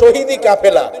দিল? শহীদি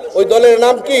কাফেলা। ওই দলের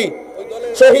নাম কি?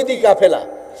 শহীদি কাফেলা।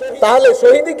 তাহলে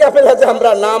শহীদি কাফেলা যে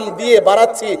আমরা নাম দিয়ে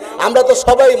বাড়াচ্ছি, আমরা তো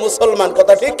সবাই মুসলমান,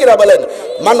 কথা ঠিক কিনা বলেন?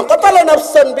 মান কাতালা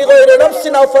নাফসান বিগাইরি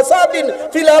নাফসিন আও ফাসাদিন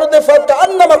ফিল আরদি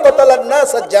ফাকান্নামা কাতালান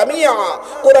নাস জামিআ,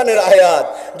 কোরআনের আয়াত।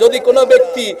 যদি কোনো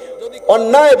ব্যক্তি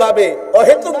অন্যায়ভাবে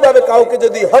অহেতুকভাবে কাউকে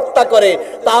যদি হত্যা করে,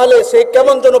 তাহলে সে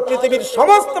কেমন যেন পৃথিবীর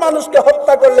সমস্ত মানুষকে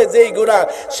হত্যা করলে যেই গুনাহ,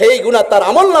 সেই গুনাহ তার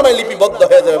আমলনামায় লিপিবদ্ধ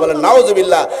হয়ে যাবে। বলেন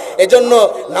নাউজুবিল্লাহ। এজন্য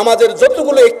নামাজের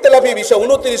যতগুলো ইখতিলাফি বিষয়,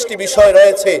 29টি বিষয়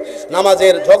রয়েছে,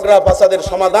 নামাজের ঝগড়া ফাসাদের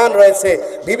সমাধান রয়েছে,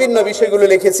 বিভিন্ন বিষয়গুলো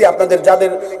লিখেছি। আপনাদের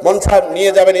যাদের মন চায়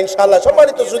নিয়ে যাবেন ইনশাআল্লাহ।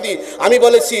 সম্মানিত শুধু আমি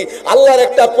বলেছি, আল্লাহর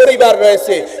একটা পরিবার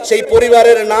রয়েছে, সেই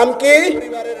পরিবারের নাম কি?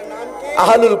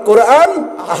 আহলুল কোরআন,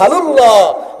 আহলুল্লাহ,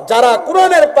 যারা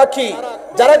কোরআনের পাখি,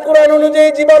 যারা কোরআন অনুযায়ী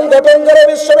জীবন গঠন করে।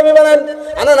 বিশ্বনবী বলেন,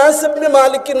 আনাস ইবনে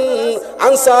মালিক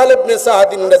আন সাল ইবনে সাদ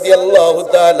রাদিয়াল্লাহু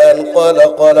তাআলা ক্বালা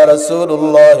ক্বালা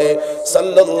রাসূলুল্লাহ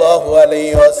সাল্লাল্লাহু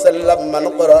আলাইহি ওয়াসাল্লাম মান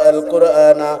ক্বারাআল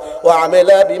কুরআনা ওয়া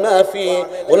আমিলা বিমা ফি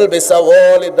উলবিসা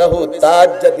ওয়ালিদাহু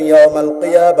তাজ্জাদ ইয়াউমাল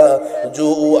কিয়ামা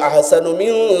জুউ আহসানু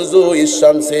মিন জুইশ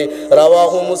শামসি,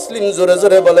 রাওয়াহু মুসলিম। জোরে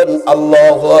জোরে বলেন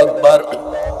আল্লাহু আকবার।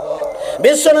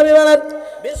 বিশ্বনবী বলেন,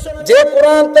 যে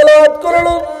কোরআন তেলাওয়াত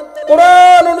করলো,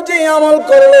 কোরআন অনুযায়ী আমল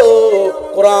করলো,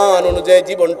 কোরআন অনুযায়ী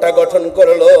জীবনটা গঠন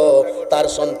করলো, তার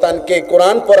সন্তানকে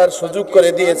কোরআন পড়ার সুযোগ করে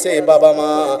দিয়েছে বাবা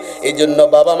মা। এই জন্য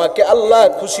বাবা মাকে আল্লাহ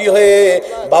খুশি হয়ে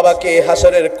বাবাকে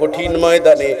হাসরের কঠিন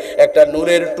ময়দানে একটা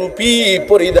নূরের টুপি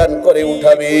পরিধান করে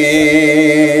উঠাবে।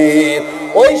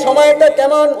 ওই সময়টা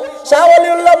কেমন? শাহ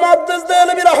ওয়ালিউল্লাহ মুহাদ্দিস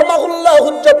দেহলভী রাহমাহুল্লাহ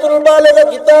হুজ্জাতুল বালিগা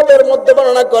কিতাবের মধ্যে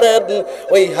বর্ণনা করেন,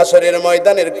 ওই হাসরের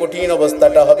ময়দানের কঠিন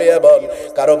অবস্থাটা হবে এবং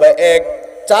কারো বা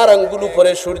 4 আঙ্গুল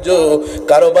উপরে সূর্য,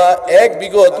 কারো বা 1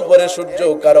 বিঘত উপরে সূর্য,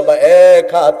 কারো বা 1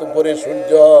 হাত উপরে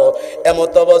সূর্য।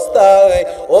 এমত অবস্থায়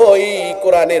ওই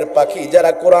কোরআনের পাখি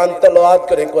যারা কোরআন তেলাওয়াত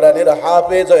করে, কোরআনের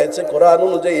হাফেজ হয়েছে, কোরআন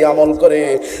অনুযায়ী আমল করে,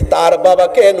 তার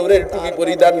বাবাকে নূরের টুপি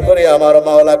পরিধান করে আমার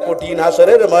মাওলা কঠিন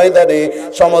হাসরের ময়দানে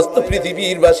সমস্ত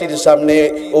পৃথিবীর বাসীর সামনে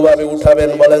ওভাবে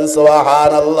উঠাবেন। বলেন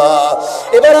সুবহানাল্লাহ।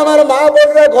 এবার আমার মা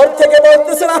বোনরা ঘর থেকে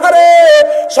বলতেছেন, আরে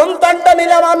সন্তানটা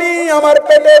নিলাম আমি, আমার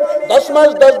পেটে 10 মাস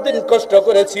 10 দিন কষ্ট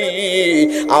করেছি,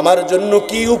 আমার জন্য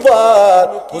কি উপহার?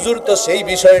 হুজুর তো সেই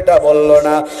বিষয়টা বলল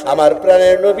না। আমার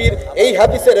প্রাণের নবীর এই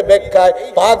হাদিসের ব্যাখ্যায়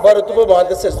পাক ভারত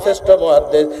উপমহাদেশের শ্রেষ্ঠ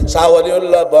মুহাদ্দিস শাহ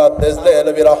ওয়ালিউল্লাহ মুহাদ্দিস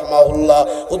দেহলভী রাহমাহুল্লাহ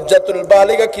হুজ্জাতুল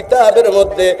বালিগা কিতাবের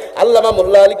মধ্যে, আল্লামা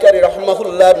মোল্লা আলী কারি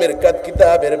রাহমাহুল্লাহ মিরকাত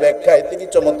কিতাবের ব্যাখ্যায় তিনি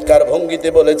চমৎকার ভঙ্গিতে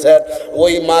বলেছেন,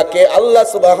 ওই মাকে আল্লাহ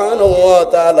সুবহানাহু ওয়া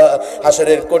তাআলা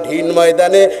হাসরের কঠিন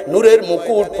ময়দানে নূরের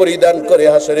মুকুট পরিধান করে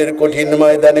হাসরের কঠিন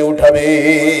ময়দানে উঠাবে।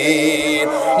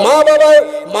 মা বাবার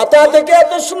মাথা থেকে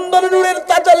এত সুন্দর নূরের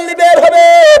তাজাল্লি বের হবে।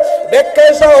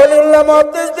 ব্যাখ্যায় শাহ ওয়ালিউল্লাহ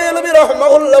মুহাদ্দিস দেহলভী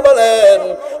রাহমাহুল্লাহ বলেন,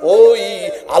 ওই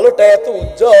আলোটা এত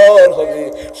উজ্জ্বল হবে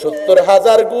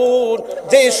 70,000 গুণ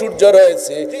যেই সূর্য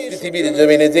রয়েছে পৃথিবীর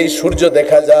জমিনে, যেই সূর্য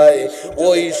দেখা যায়,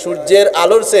 ওই সূর্যের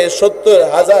আলোর চেয়ে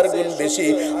 70,000 গুণ বেশি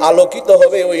আলোকিত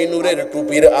হবে ওই নূরের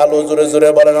টুপির আলো। জোরে জোরে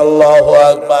বলেন আল্লাহু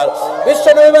আকবার।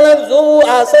 বিশ্বনবী বলেন, জু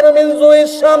আহসানু মিন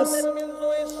জুইশ শামস।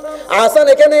 আহসান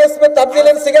এখানে ইসমে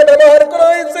তাবদীলের সিগা ব্যবহার করা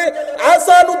হয়েছে।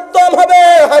 আহসান উত্তম হবে,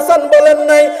 হাসান বলেন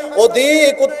নাই,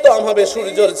 অধিক উত্তম হবে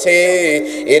সূর্যের চেয়ে।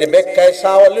 এর ব্যাখ্যায়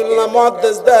শাহ ওয়ালিউল্লাহ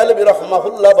মুহাদ্দিস দেহলভী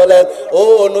রাহমাহুল্লাহ বলেন, ও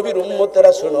নবীর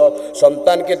উম্মতেরা শোনো,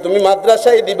 সন্তানকে তুমি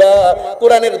মাদ্রাসায় দিবা,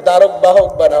 কোরআনের দ্বারক বাহক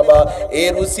বানাবা।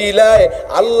 এর উসিলায়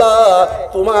আল্লাহ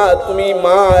তুমি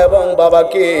মা এবং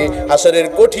বাবাকে হাসরের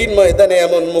কঠিন ময়দানে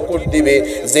এমন মুকুট দিবে,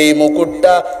 যেই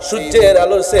মুকুটটা সূর্যের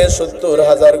আলোর চেয়ে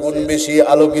 70,000 গুণ বেশি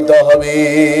আলোকিত হবে।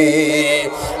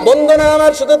 বন্ধুরা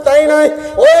আমার, শুধু তাই নয়,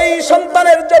 ওই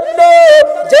সন্তানের জন্য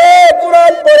যে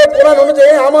কোরআন পড়ে, কোরআন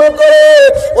অনুযায়ী আমল করে,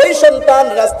 ওই সন্তান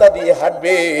রাস্তা দিয়ে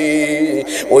হাঁটবে,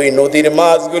 ওই নদীর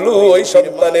মাছগুলো ওই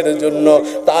সন্তানের জন্য,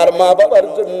 তার মা বাবার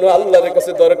জন্য আল্লাহর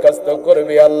কাছে দরখাস্ত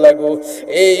করবে, আল্লাহ গো,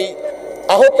 এই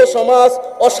আহত সমাজ,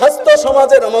 অস্বাস্থ্য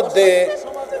সমাজের মধ্যে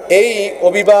এই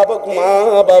অভিভাবক মা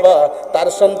বাবা তার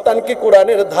সন্তানকে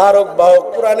কোরআনের ধারক বাহক,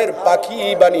 কোরআনের পাখি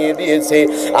বানিয়ে দিয়েছে।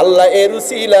 আল্লাহ এর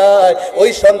উসিলায় ওই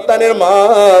সন্তানের মা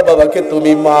বাবাকে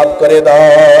তুমি মাফ করে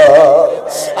দাও।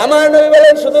 আমার নবী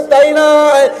বলেন শুধু তাই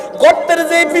নয়, গর্তের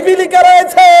যে পিপিলিকা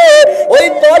রয়েছে ওই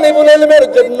তালিবুল ইলমের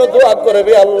জন্য দোয়া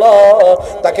করবে, আল্লাহ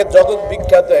তাকে জগৎ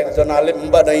বিখ্যাত একজন আলেম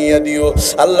বানাইয়া দিও,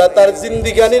 আল্লাহ তার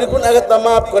জিন্দিগানির গুনাহটা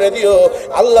মাফ করে দিও।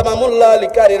 আল্লামা মোল্লা আলী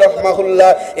কারি রাহমাহুল্লাহ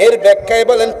এর ব্যাখ্যায়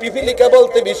বলেন, পিপিলিকা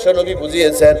বলতে বিশ্বনবী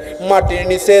বুঝিয়েছেন মাটির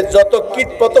নিচে যত কীট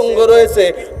পতঙ্গ রয়েছে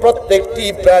প্রত্যেকটি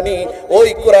প্রাণী ওই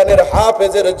কোরআনের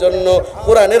হাফেজের জন্য,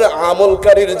 কোরআনের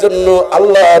আমলকারীর জন্য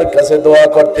আল্লাহর কাছে দোয়া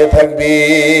করতে থাকবে।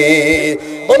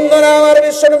 বন্ধুরা আমার,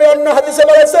 বিশ্বনবী অন্য হাদিসে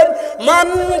বলেছেন, মান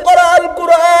করাল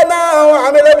কুরআনা ওয়া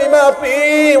আমিলা বিমা ফি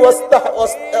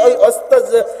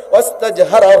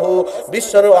ওয়াস্তাজহারাহু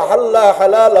বিশ্বনবী আল্লাহ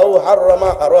হালালাহু হারামা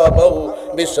হারামাহু।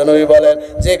 বিশ্বনবী বলেন,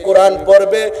 যে কোরআন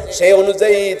পড়বে সে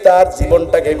অনুযায়ী তার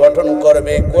জীবনটাকে গঠন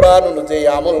করবে, কোরআন অনুযায়ী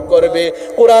আমল করবে,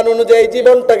 কোরআন অনুযায়ী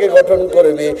জীবনটাকে গঠন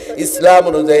করবে, ইসলাম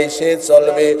অনুযায়ী সে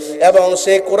চলবে এবং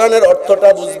সে কোরআনের অর্থটা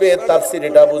বুঝবে,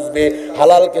 তাফসীরটা বুঝবে,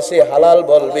 হালালকে সে হালাল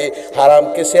বলবে,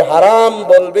 হারামকে সে হারাম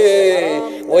বলবে।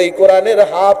 ওই কোরআনের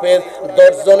হাফেজ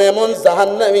 10 জন এমন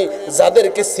জাহান্নামী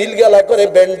যাদেরকে সিলগালা করে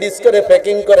ব্যান্ডেজ করে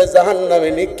প্যাকিং করে জাহান্নামে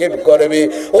নিক্ষেপ করবে।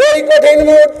 ওই কঠিন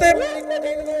মুহূর্তে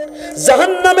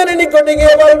জাহান্নামের নিকটে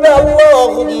গিয়ে বলবে,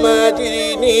 আল্লাহুম্মা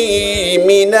আজরিনি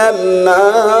মিনান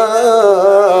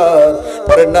নার।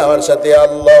 পরের না আমার সাথে,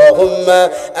 আল্লাহুম্মা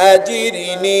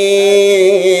আজরিনি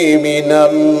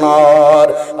মিনান নার,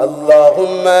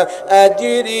 আল্লাহুম্মা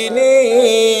আজরিনি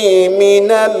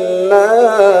মিনান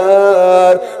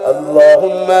নার,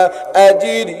 আল্লাহুম্মা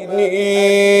আজরিনি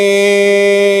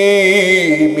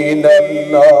মিনান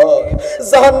নার।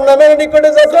 জাহান্নামের নিকটে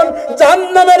যখন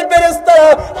জাহান্নামের ফেরেশতারা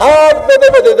হাত বেঁধে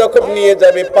বেঁধে যখন নিয়ে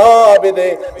যাবে, পা বেঁধে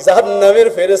জাহান্নামের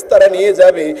ফেরেশতারা নিয়ে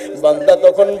যাবে, বান্দা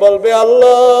তখন বলবে,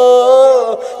 আল্লাহ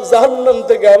জাহান্নাম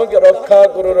থেকে আমাকে রক্ষা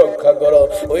করো, রক্ষা করো।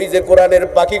 ওই যে কোরআনের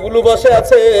পাখিগুলো বসে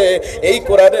আছে, এই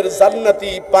কোরআনের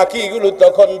জান্নাতি পাখিগুলো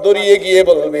তখন দৌড়িয়ে গিয়ে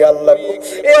বলবে, আল্লাহ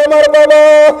এ আমার বাবা,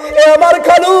 এ আমার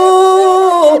খালু,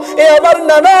 এ আমার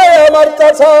নানা, এ আমার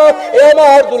চাচা, এ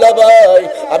আমার দুলাভাই।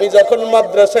 আমি যখন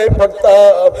মাদ্রাসায় পড়তাম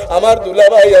আমার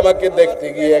দুলাভাই আমাকে দেখতে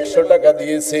গিয়ে 100 টাকা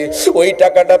দিয়েছে, ওই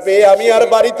টাকাটা পেয়ে আমি আর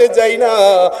বাড়িতে যাই না,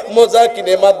 মোজা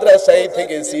কিনে মাদ্রাসায়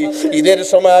থেকেছি। ঈদের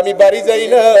সময় আমি বাড়ি যাই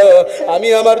না, আমি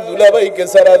আমার দুলাভাইকে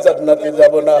ছাড়া জান্নাতে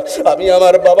যাব না, আমি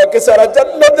আমার বাবাকে ছাড়া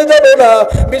জান্নাতে যাব না।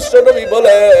 বিশ্বনবী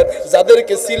বলেন,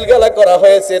 যাদেরকে সিলগালা করা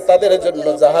হয়েছে তাদের জন্য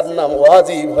জাহান্নাম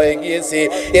ওয়াজিব হয়ে গিয়েছে।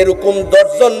 এরকম 10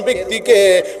 জন ব্যক্তিকে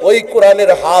ওই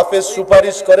কোরআনের হাফেজ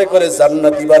সুপারিশ করে করে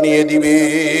জান্নাতি বানিয়ে দিবে।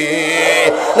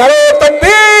 নারে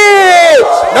তাকবীর,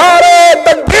 নারে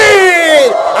তাকবীর।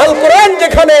 আল কোরআন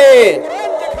যেখানে,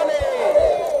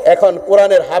 এখন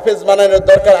কোরআনের হাফেজ বানানোর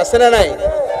দরকার আছে না নাই?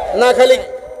 না খালি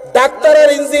ডাক্তার আর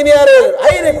ইঞ্জিনিয়ারের,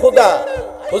 আইরে খোদা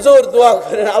হুজুর দোয়া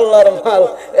করেন, আল্লাহর মাল,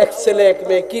 এক ছেলে এক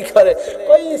মেয়ে কি করে,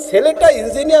 ওই ছেলেটা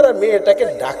ইঞ্জিনিয়ার আর মেয়েটাকে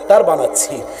ডাক্তার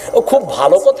বানাচ্ছি। ও খুব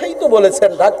ভালো কথাই তো বলেছেন,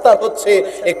 ডাক্তার হচ্ছে,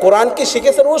 এই কোরআন কি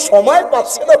শিখেছেন, ও সময়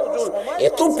পাচ্ছে না হুজুর,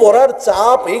 এত পড়ার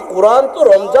চাপ, এই কোরআন তো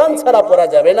রমজান ছাড়া পড়া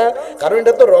যাবে না, কারণ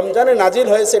এটা তো রমজানে নাজিল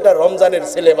হয়েছে, এটা রমজানের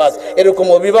সিলেবাস। এরকম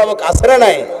অভিভাবক আছে না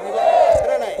নাই?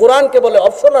 কোরআনকে বলে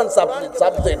অপশনাল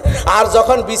সাবজেক্ট। আর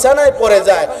যখন বিছানায় পড়ে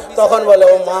যায় তখন বলে,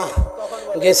 ও মা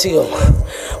গেছি, ও মা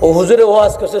ও হুজুরে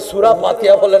ওয়াজ করছে সূরা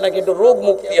ফাতিহা বলে নাকি একটু রোগ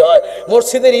মুক্তি হয়,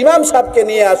 মসজিদের ইমাম সাহেবকে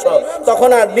নিয়ে আসো। তখন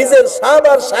আর নিজের সাহেব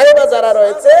আর সাহেবা যারা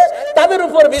রয়েছে তাদের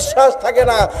উপর বিশ্বাস থাকে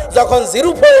না। যখন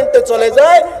 0 পয়েন্টে চলে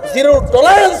যায়, 0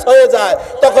 টলারেন্স হয়ে যায়,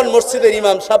 তখন মসজিদের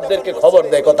ইমাম সাহেবদেরকে খবর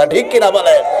দেয়। কথা ঠিক কিনা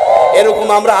বলে? এরকম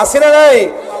আমরা আসি না নাই?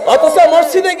 অথচ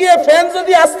মসজিদে গিয়ে ফ্যান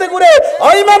যদি আস্তে ঘুরে, ও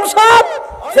ইমাম সাহেব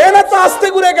ফ্যান এত আস্তে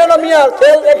ঘুরে কেন মিয়া,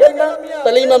 ফ্যান দেখেন না?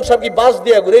 তাহলে ইমাম সাহেব কি বাস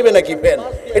দিয়ে ঘুরেবে নাকি ফ্যান?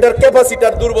 এটার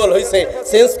ক্যাপাসিটার দুর্বল হয়েছে,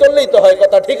 চেঞ্জ করলেই তো হয়।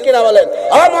 কথা ঠিক কিনা বলেন?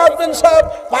 আর মুয়াজ্জিন সাহেব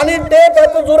পানির ট্যাপ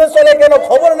এত জোরে চলে কেন,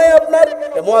 খবর নেই আপনার?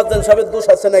 মুয়াজ্জিন সাহেবের দোষ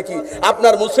আছে নাকি?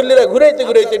 আপনার মুসল্লিরা ঘুরাইতে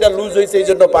ঘুরাইতে এটা লুজ হয়েছে, এই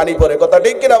জন্য পানি পড়ে। কথা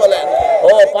ঠিক কিনা বলেন?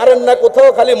 ও পারেন না কোথাও,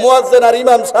 খালি মুয়াজ্জিন আর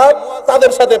ইমাম সাহেব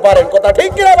তাদের সাথে পারেন। কথা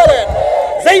ঠিক কিনা বলেন?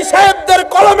 যেই সাহেবদের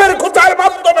কলমের খোঁচার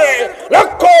মাধ্যমে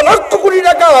লক্ষ লক্ষ কোটি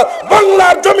টাকা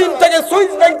বাংলার জমিন থেকে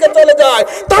সুইস ব্যাংকে চলে যায়,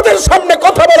 তাদের সামনে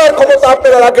কথা বলার ক্ষমতা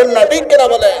আপনারা রাখেন না। ঠিক কিনা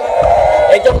বলেন?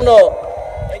 এই জন্য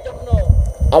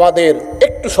আমাদের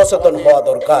একটু সচেতন হওয়া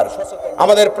দরকার।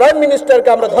 আমাদের প্রাইম মিনিস্টারকে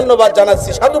আমরা ধন্যবাদ জানাচ্ছি,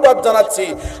 সাধুবাদ জানাচ্ছি।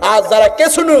 আর যারা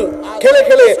কেসুনু খেলে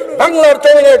খেলে বাংলার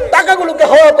জমিনের টাকাগুলোকে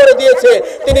হাওয়া করে দিয়েছে,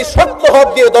 তিনি শক্ত হাত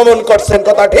দিয়ে দমন করছেন।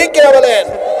 কথা ঠিক কিনা বলেন?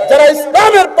 যারা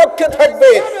ইসলামের পক্ষে থাকবে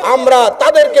আমরা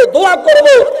তাদেরকে দোয়া করব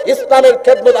ইসলামের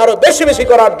খেদমত আরো বেশি বেশি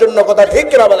করার জন্য। কথা ঠিক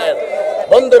কিনা বলেন?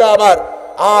 বন্ধুরা আমার,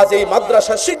 আজ এই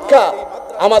মাদ্রাসা শিক্ষা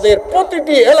আমাদের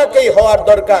প্রতিটি এলাকায় হওয়ার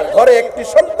দরকার, ঘরে একটি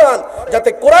সন্তান যাতে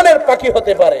কোরআনের পাখি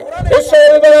হতে পারে।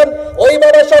 ওই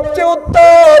বাবা সবচেয়ে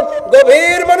উত্তম,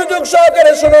 গভীর মনোযোগ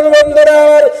সহকারে শুনুন বন্ধুরা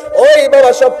আমার, ওই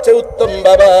বাবা সবচেয়ে উত্তম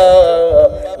বাবা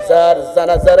যার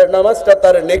জানাজার নামাজটা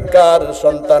তার নেককার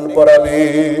সন্তান পড়াবে।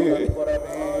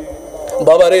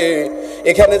 বাবারে,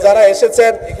 এখানে যারা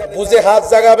এসেছেন বুঝে হাত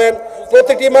জাগাবেন।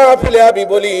 প্রতিটি মাহফিলে আমি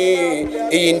বলি,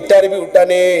 এই ইন্টারভিউটা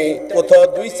নেই, কোথাও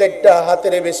 2-4টা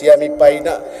হাতের বেশি আমি পাই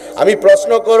না। আমি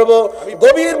প্রশ্ন করব,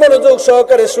 গভীর মনোযোগ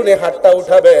সহকারে শুনে হাতটা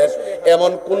উঠাবেন।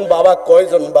 এমন কোন বাবা,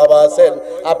 কয়জন বাবা আছেন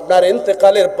আপনার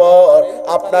ইন্তেকালের পর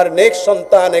আপনার নেক্সট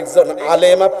সন্তান একজন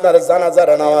আলেম আপনার জানাজার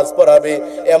নামাজ পড়াবে?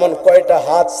 এমন কয়টা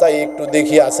হাত চাই একটু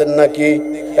দেখি, আছেন নাকি?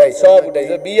 এই সব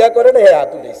উঠাইছে, বিয়া করে না হাত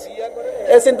উঠেছি,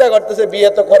 এ চিন্তা করতেছে বিয়ে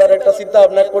তো করার একটা চিন্তা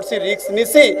ভাবনা করছি, রিস্ক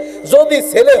নিছি, যদি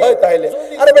ছেলে হয় তাহলে।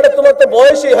 আরে বেটা, তোমার তো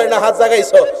বয়সই হয় না, হাত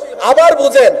জাগাইছো। আবার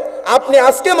বুঝেন, আপনি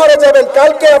আজকে মারা যাবেন,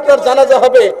 কালকে আপনার জানাজা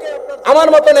হবে। আমার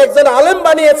মতন একজন আলেম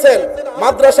বানিয়েছেন,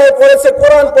 মাদ্রাসায় পড়েছে,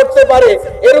 কোরআন পড়তে পারে,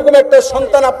 এরকম একটা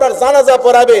সন্তান আপনার জানাজা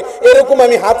পড়াবে, এরকম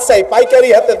আমি হাত চাই। পাইকারি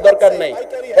হাতের দরকার নাই,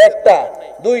 1টা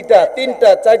 2টা 3টা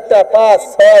 4টা 5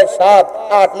 6 7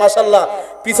 8, মাশাআল্লাহ।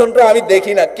 পিছনটা আমি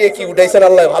দেখি না, কে কি উঠাইছেন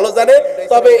আল্লাহ ভালো জানে।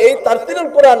 তবে এই তারতিলুল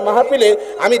কোরআন মাহফিলে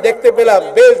আমি দেখতে পেলাম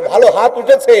বেশ ভালো হাত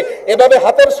উঠেছে। এভাবে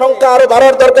হাতের সংখ্যা আরো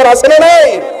বাড়ার দরকার আছে না নাই?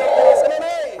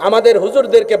 আমাদের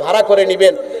হুজুরদেরকে ভাড়া করে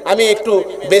নেবেন। আমি একটু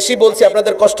বেশি বলছি,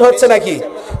 আপনাদের কষ্ট হচ্ছে নাকি?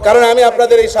 কারণ আমি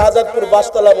আপনাদের এই শাহজাদপুর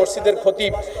বাসতলা মসজিদের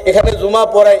খতিব, এখানে জুমা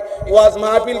পড়াই, ওয়াজ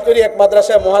মাহফিল করি, এক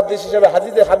মাদ্রাসায় মুহাদ্দিস হিসেবে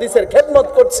হাদিসের খেদমত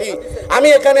করছি। আমি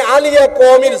এখানে আলিয়া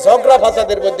কওমির ঝগড়া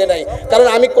ফাসাদের মধ্যে নাই, কারণ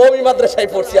আমি কওমি মাদ্রাসায়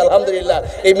পড়ছি আলহামদুলিল্লাহ।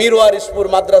 এই মিরওয়ারিশপুর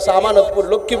মাদ্রাসা, আমানতপুর,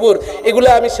 লক্ষ্মীপুর, এগুলো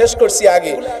আমি শেষ করছি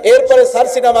আগে। এরপরে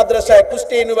সারসিনা মাদ্রাসায়,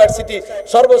 কুষ্টিয়া ইউনিভার্সিটি,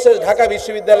 সর্বশেষ ঢাকা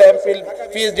বিশ্ববিদ্যালয়ে এমফিল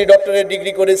পিএইচডি ডক্টরেট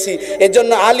ডিগ্রি করেছি। এর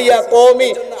জন্য আলিয়া কওমি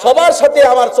সবার সাথে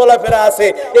আমার চলাফেরা আছে,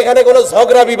 এখানে কোনো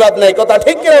ঝগড়া বিবাদ নাই। কথা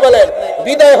ঠিক কিনা বলেন?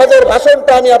 বিদায় হজের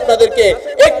ভাষণটা আমি আপনাদেরকে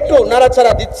একটু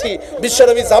নাড়াচাড়া দিচ্ছি।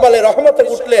 বিশ্বনবী জাবালে রহমতে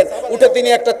উঠে তিনি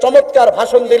একটা চমৎকার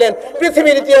ভাষণ দিলেন।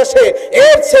 পৃথিবীর ইতিহাসে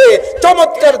এর চেয়ে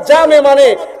চমৎকার জামে মানে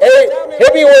এই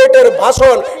হেভি ওয়েটের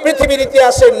ভাষণ পৃথিবীর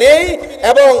ইতিহাসে নেই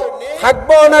এবং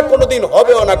থাকবেও না, কোনোদিন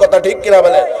হবেও না। কথা ঠিক কিনা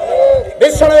বলেন?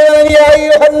 বিশ্বনবী বলেন, ইয়া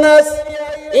আইয়ুহান নাস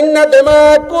ইন্না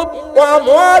দিমাকুম ওয়া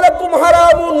আমওয়ালাকুম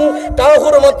হারামুন কা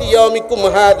হুরমাতি ইয়াউমিকুম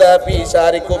হাযা ফি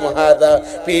শারিকুম হাযা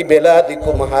ফি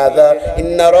বিলাদিকুম হাযা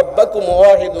ইন্না রাব্বাকুম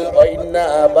ওয়াহিদুন ওয়া ইন্না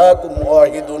আবাকুম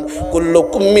ওয়াহিদুন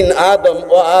কুল্লুকুম মিন আদম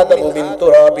ওয়া আদামু মিন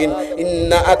তুরাবিন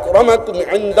ইন্না আকরামাকুম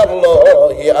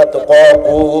ইনদাল্লাহি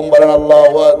আতকাকুম। বলেন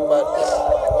আল্লাহু আকবার।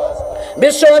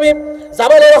 বিশ্বনবী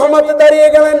জাবালে রহমতে দাঁড়িয়ে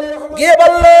গেলেন, গিয়ে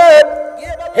বললেন,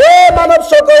 হে মানব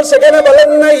সকল। সেখানে বলেন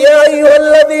না ইয়া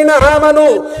আইয়ুহাল্লাযীনা আমানু,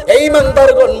 এই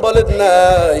ইমানদারগণ বলেন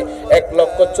নাই।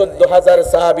 1,14,000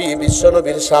 সাহাবী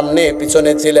বিশ্বনবীর সামনে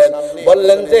পিছনে ছিলেন।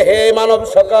 বললেন যে হে মানব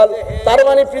সকল, তার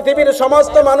মানে পৃথিবীর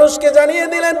সমস্ত মানুষকে জানিয়ে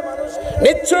দিলেন,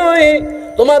 নিশ্চয়ই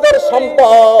তোমাদের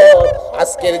সম্পদ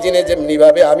আজকের দিনে যেমনি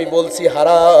ভাবে আমি বলছি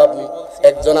হারাম,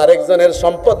 একজন আরেকজনের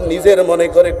সম্পদ নিজের মনে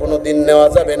করে কোনোদিন নেওয়া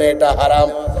যাবে না, এটা হারাম।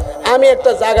 আমি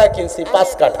একটা জায়গা কিনছি 5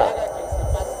 কাঠা,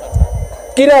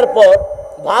 কেনার পর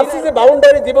ভাবছি যে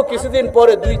বাউন্ডারি দিব, কিছুদিন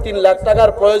পরে 2-3 লাখ টাকার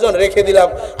প্রয়োজন, রেখে দিলাম।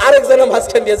 আরেকজনের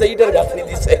মাঝখান দিয়েছে ইটের গাঁথনি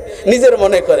দিছে নিজের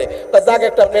মনে করে, যাক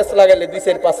একটা পেঁচ লাগালে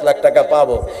 2-5 লাখ টাকা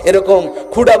পাবো। এরকম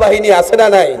খুঁড়া বাহিনী আছে না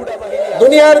নাই?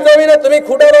 দুনিয়ার জমিনে তুমি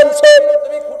খুঁড়া বলছো,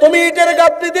 তুমি ইটের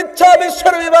গাঁথনি দিচ্ছ।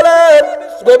 বিশ্বনবী বলেন,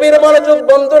 গভীর মনোযোগ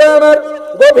বন্ধুরা আমার,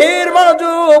 গভীর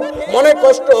মনোযোগ। মনে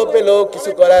কষ্ট পেলেও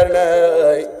কিছু করার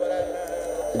নাই,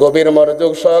 গভীর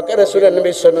মনোযোগ সহকারে শুনেন।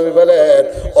 বিশ্বনবী বলেন,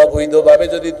 অবৈধভাবে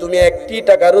যদি তুমি 1টি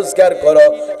টাকা রোজগার করো,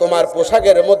 তোমার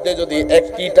পোশাকের মধ্যে যদি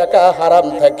 1টি টাকা হারাম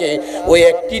থাকে, ওই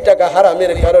 1টি টাকা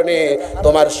হারামের কারণে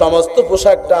তোমার সমস্ত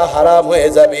পোশাকটা হারাম হয়ে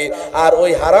যাবে। আর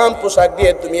ওই হারাম পোশাক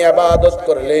দিয়ে তুমি ইবাদত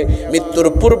করলে মৃত্যুর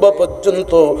পূর্ব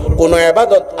পর্যন্ত কোনো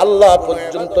ইবাদত আল্লাহ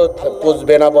পর্যন্ত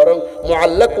পৌঁছবে না, বরং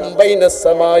মুআল্লাকুম বাইনাস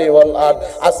সামাই ওয়াল আরদ,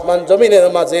 আসমান জমিনের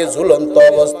মাঝে ঝুলন্ত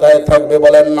অবস্থায় থাকবে।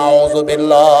 বলেন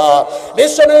নাউযুবিল্লাহ।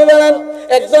 বিশ্বনবী বলেন,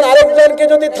 একজন আরেকজনকে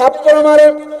যদি থাপ্পড় মারে,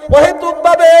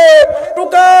 অহেতুকভাবে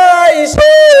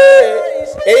টুকাইছে,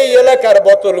 এই এলাকার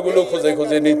বোতলগুলো খুঁজে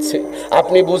খুঁজে নিচ্ছে,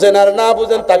 আপনি বুঝেন আর না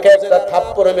বুঝেন, তাকে একটা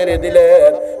থাপ্পড় মেরে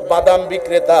দিলেন। বাদাম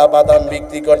বিক্রেতা বাদাম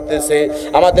বিক্রি করতেছে,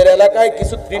 আমাদের এলাকায়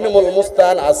কিছু তৃণমূল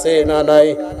মুস্তান আছে না নাই?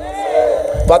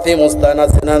 পাতি মুস্তান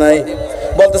আছে না নাই?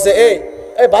 বলতেছে,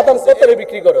 এই বাদাম কত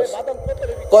বিক্রি করো?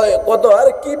 কত? আর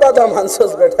কি বাদাম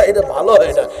আনছস বেটা, এটা ভালো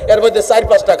হয় না। এর মধ্যে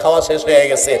 4-5টা খাওয়া শেষ হয়ে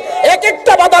গেছে। এক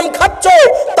একটা বাদাম খাচ্ছ,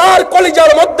 তার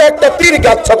কলিজার মধ্যে একটা তীর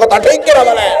গাচ্ছ। কথা ঠিক কিনা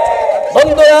বলে?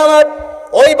 বন্ধু আমার,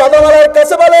 ওই বাদামালার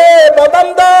কাছে বলে, বাদাম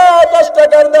দাও, 10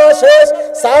 টাকার দেওয়া শেষ,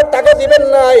 60 টাকা দিবেন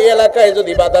না, এই এলাকায়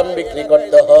যদি বাদাম বিক্রি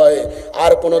করতে হয়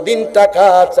আর কোনোদিন টাকা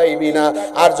চাইবি না,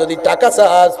 আর যদি টাকা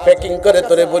চাস প্যাকিং করে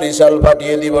তোরে বরিশাল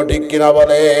পাঠিয়ে দিব, ঠিক কিনা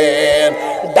বলেন?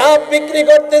 ডাব বিক্রি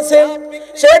করতেছে,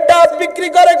 সে ডাব বিক্রি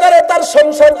করে করে তার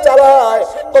সংসার চালায়,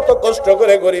 কত কষ্ট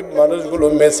করে গরিব মানুষগুলো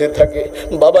মেসে থাকে।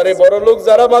 বাবারে বড় লোক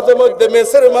যারা মাঝে মধ্যে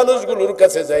মেসের মানুষগুলোর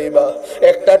কাছে যাইবা,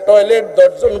 একটা টয়লেট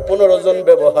 10 জন 15 জন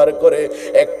ব্যবহার করে,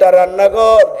 একটা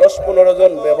রান্নাঘর 10-15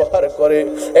 জন ব্যবহার করে।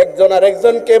 একজন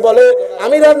আরেকজনকে বলে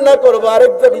আমি রান্না করবো,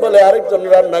 আরেকজন বলে আরেকজন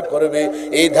রান্না করবে।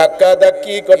 এই ধাক্কা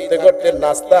ধাক্কি করতে করতে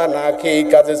নাস্তা না খেয়ে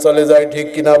কাজে চলে যায়, ঠিক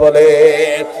কিনা বলে?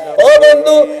 ও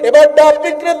বন্ধু, এবার ডাব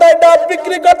বিক্রেতায় ডাব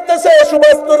বিক্রি করতেছে,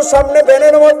 সুবাস্তুর সামনে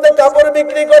ভ্যানের মধ্যে কাপড়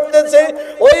বিক্রি করতেছে।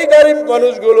 ওই গরিব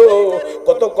মানুষগুলো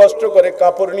কত কষ্ট করে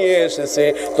কাপড় নিয়ে এসেছে,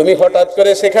 তুমি হঠাৎ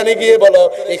করে সেখানে গিয়ে বলো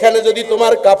এখানে যদি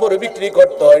তোমার কাপড় বিক্রি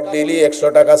করতে হয় ডেইলি 100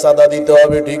 টাকা চাঁদা দিতে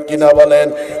হবে, ঠিক কিনা বলেন?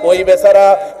 ওই বেচারা,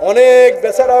 অনেক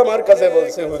বেচারা আমার কাছে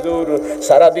বলছে হুজুর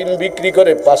সারাদিন বিক্রি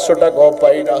করে 500 টাকাও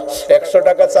পাই না, 100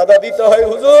 টাকা চাঁদা দিতে হয়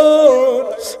হুজুর।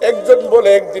 একজন বলে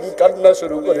একদিন কান্না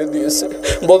শুরু করে দিয়েছে,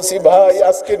 বলছি ভাই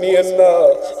আজকে নিয়েন না,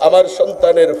 আমার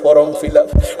সন্তানের ফর্ম ফিল আপ,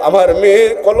 আমার মেয়ে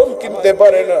কলম কিনতে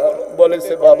পারে না,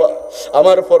 বলেছে বাবা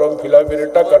আমার ফর্ম ফিল আপের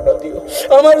টাকাটা দিও।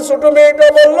 আমার ছোট মেয়েটা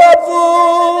বলল আপু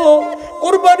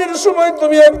কুরবানির সময়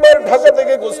তুমি একবার ঢাকা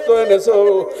থেকে গোস্ত এনেছো,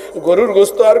 গরুর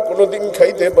গোস্ত আর কোনোদিন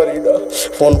খাইতে পারি না।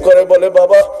 ফোন করে বলে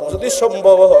বাবা যদি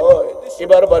সম্ভব হয়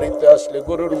এবার বাড়িতে আসলে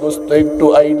গরুর গোস্ত একটু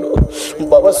আইনো।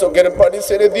 বাবা চোখের পানি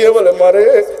ছেড়ে দিয়ে বলে মারে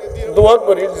দোয়া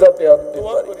করি যাতে আনতে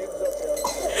পারি।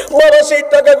 বাবা সেই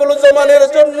টাকাগুলো জমানোর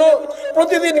জন্য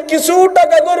প্রতিদিন কিছু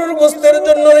টাকা গরুর গোস্তের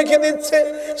জন্য রেখে দিচ্ছে,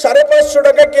 550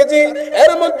 টাকা কেজি।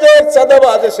 এর মধ্যে এক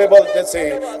চাঁদাবাজ এসে বলতেছে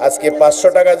আজকে 500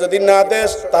 টাকা যদি না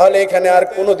দেস তাহলে এখানে আর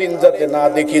কোনোদিন যাতে না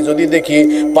দেখি, যদি দেখি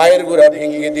পায়ের গোড়া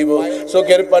ভেঙে দিব।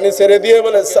 চোখের পানি ছেড়ে দিয়ে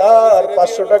বলে স্যার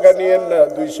 500 টাকা নিয়েন না,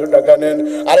 200 টাকা নেন,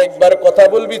 আরেকবার কথা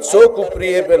বলবি চোখ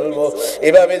উপড়িয়ে ফেলবো।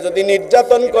 এভাবে যদি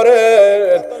নির্যাতন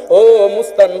করেন, ও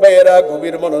মুস্তান ভাইয়েরা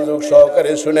গভীর মনোযোগ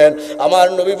সহকারে শুনেন, আমার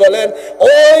নবী বলেন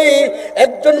ওই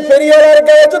একজন ফেরিওয়ালার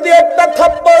গায়ে যদি একটা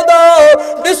থাপ্পড় দাও,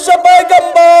 বিশ্ব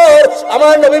পয়গম্বর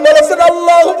আমার নবী বলেছেন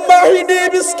আল্লাহুম্মা হিনি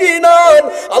মিসকিনান,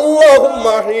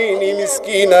 আল্লাহুম্মা হিনি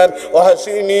মিসকিনান ওয়া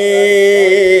হাসিনি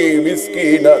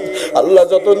মিসকিনান। আল্লাহ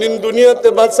যতদিন দুনিয়াতে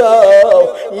বাঁচাও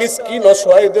মিসকিন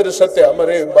অসহায়দের সাথে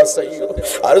আমারে বাঁচাইও,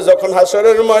 আর যখন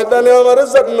হাসরের ময়দানে আমারে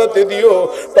জান্নাতে দিও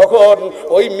তখন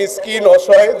ওই মিসকিন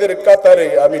অসহায়দের কাতারে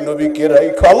আমি নবীকে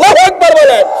রাখো। আল্লাহু আকবার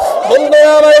বলেন। বন্ধুরা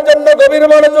আমার জন্য গভীর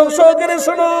মনোযোগ সহকারে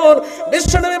শুনুন,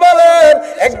 বিশ্বনবী বলেন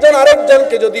একজন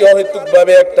আরেকজনকে যদি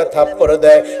অহেতুকভাবে একটা থাপ্পড়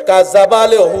দেয়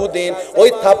কাযাবালে উহুদিন, ওই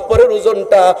থাপ্পড়ের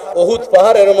ওজনটা উহুদ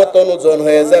পাহাড়ের মতন ওজন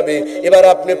হয়ে যাবে। এবার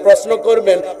আপনি প্রশ্ন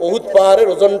করবেন উহুদ পাহাড়ের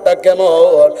ওজনটা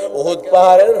কেমন? উহুদ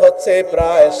পাহাড়ের হচ্ছে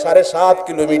প্রায় 7.5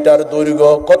 কিলোমিটার দৈর্ঘ্য।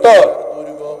 কত?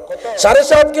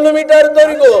 7.5 কিলোমিটার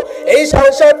দৈর্ঘ্য। এই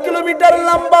 7.5 কিলোমিটার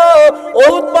লম্বা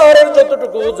উহুদ পাহাড়ের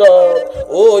যতটুকু ওজন,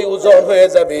 ওই ওজন হয়ে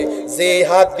যাবে যে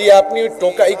হাত দিয়ে আপনি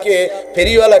টোকাইকে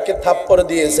ফেরিওয়ালাকে থাপ্পড়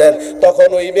দিয়েছেন, তখন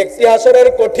ওই ব্যক্তি হাসরের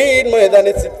কঠিন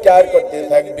ময়দানে চিৎকার করতে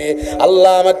থাকবে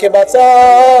আল্লাহ আমাকে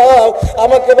বাঁচাও,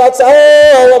 আমাকে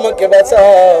বাঁচাও, আমাকে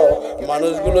বাঁচাও।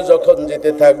 মানুষগুলো যখন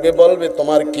যেতে থাকবে বলবে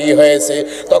তোমার কি হয়েছে?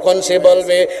 তখন সে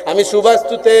বলবে আমি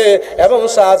সুবাস্তুতে এবং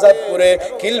শাহজাদপুরে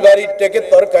খিলবাড়ির থেকে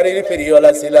তরকারির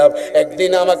ফেরিওয়ালা ছিলাম,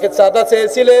 একদিন আমাকে চাঁদা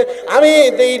চেয়েছিলে আমি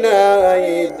দেই নাই,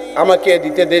 আমাকে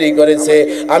দিতে দেরি করেছে,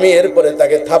 আমি এরপরে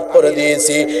তাকে থাপ্পড়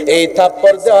দিয়েছি, এই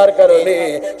থাপ্পড় দেওয়ার কারণে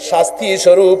শাস্তি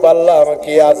স্বরূপ আল্লাহ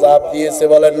আমাকে আযাব দিয়েছে।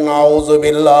 বলেন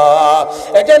নাউযুবিল্লাহ।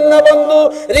 এজন্য বন্ধু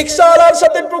রিকশাওয়ালার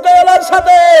সাথে টুকাওয়ালার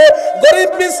সাথে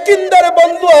গরিব মিসকিনদের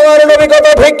বন্ধু আমার নবী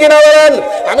কথা ঠিক কিনা বলেন?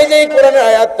 আমি যেই কোরআনের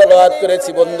আয়াত তেলাওয়াত করেছি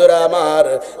বন্ধুরা আমার,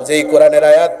 যেই কোরআনের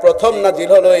আয়াত প্রথম নাজিল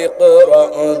হলো ইকরা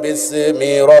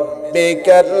বিসমি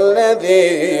রাব্বিকাল্লাযী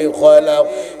খলাক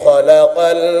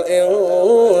খলাকাল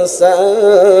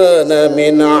ইনসানা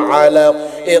মিন আলাক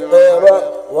ইকরা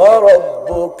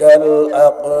وربك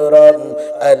الأكرم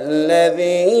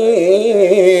الذي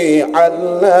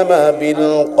علم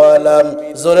بالقلم।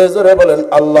 জোরে জোরে বলেন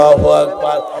আল্লাহু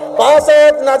আকবার। 5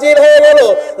 আয়াত নাজিল হয়ে গেল।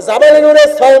 জাবালে নূরে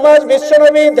 6 মাস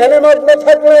বিশ্বনবী ধ্যানমগ্ন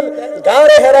থাকলেন,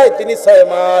 গারে হেরায় তিনি 6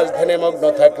 মাস ধ্যানমগ্ন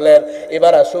থাকলেন।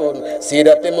 এবার আসুন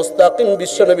সিরাতে মুস্তাকিম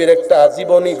বিশ্বনবীর একটা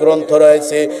জীবনী গ্রন্থ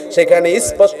রয়েছে, সেখানে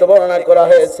স্পষ্ট বর্ণনা করা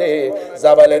হয়েছে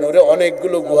জাবালে নূরে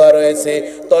অনেকগুলো গুহা রয়েছে,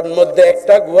 তন্মধ্যে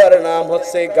একটা গুহার নাম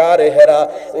হচ্ছে গারে হেরা।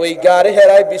 ওই গারে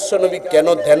হেরায় বিশ্বনবী কেন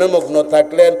ধ্যানমগ্ন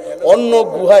থাকলেন, অন্য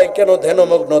গুহায় কেন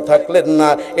ধ্যানমগ্ন থাকলেন না?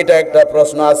 এটা একটা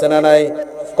প্রশ্ন আছে না নাই?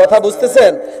 কথা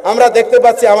বুঝতেছেন? আমরা দেখতে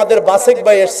পাচ্ছি আমাদের বাসিক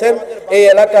ভাই এসেছেন, এই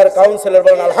এলাকার কাউন্সিলর,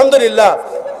 বলেন আলহামদুলিল্লাহ।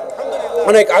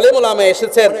 অনেক আলেম ওলামা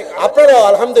এসেছেন, আপনারাও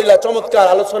আলহামদুলিল্লাহ চমৎকার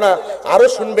আলোচনা আরো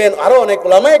শুনবেন। আরো অনেক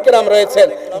ওলামায়ে কেরাম রয়েছেন।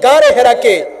 গারে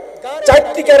হেরাকে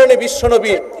 4টি কারণে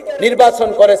বিশ্বনবী নির্বাচন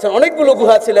করেছেন। অনেকগুলো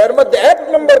গুহা ছিল, এর মধ্যে 1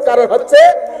 নম্বর কারণ হচ্ছে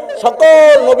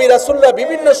সকল নবী রাসূলরা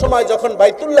বিভিন্ন সময় যখন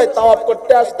বাইতুল্লাহ তাওয়াফ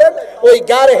করতে আসতেন, ওই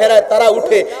গারে হেরায় তারা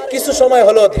উঠে কিছু সময়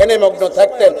হলো ধ্যানে মগ্ন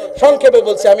থাকতেন। সংক্ষেপে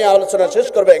বলছি, আমি আলোচনা শেষ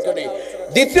করবো এখনই।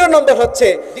 দ্বিতীয় নম্বর হচ্ছে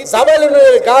জাবাল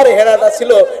নূরের গারে হেরাটা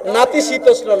ছিল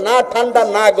নাতিশীতোষ্ণ, না ঠান্ডা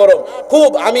না গরম, খুব।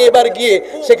 আমি এবার গিয়ে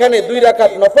সেখানে 2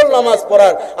 রাকাত নফল নামাজ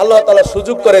পড়ার আল্লাহ তাআলা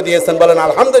সুযোগ করে দিয়েছেন, বলেন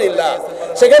আলহামদুলিল্লাহ।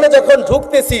 সেখানে যখন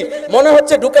ঢুকতেছি মনে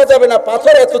হচ্ছে ঢুকা যাবে না,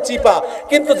 পাথর এত চিপা,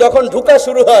 কিন্তু যখন ঢুকা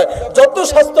শুরু হয়, যত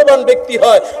স্বাস্থ্যবান ব্যক্তি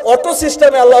হয় অটো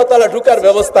সিস্টেমে আল্লাহ তাআলা ঢুকার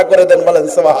ব্যবস্থা করে দেন, বলেন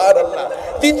সুবহানাল্লাহ।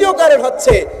 তৃতীয় কারণ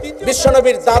হচ্ছে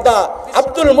বিশ্বনবীর দাদা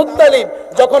আব্দুল মুত্তালিব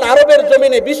যখন আরবের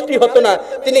জমিনে বৃষ্টি হতো না,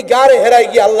 তিনি গারে হেরায়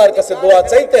গিয়ে আল্লাহর কাছে দোয়া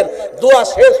চাইতেন। দোয়া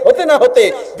শেষ হতে না হতে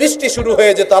বৃষ্টি শুরু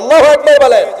হয়ে যেত। আল্লাহু আকবার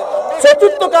বলেন।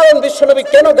 চতুর্থ কারণ বিশ্বনবী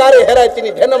কেন গারে হেরায় তিনি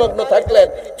ধ্যানমগ্ন থাকলেন,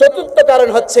 চতুর্থ কারণ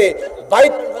হচ্ছে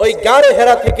ওই গারে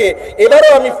হেরা থেকে এবারও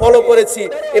আমি ফলো করেছি,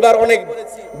 এবার অনেক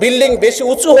বিল্ডিং বেশি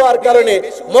উঁচু হওয়ার কারণে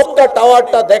মক্কা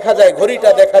টাওয়ারটা দেখা যায়, ঘড়িটা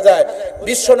দেখা যায়।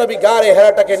 বিশ্বনবী গারে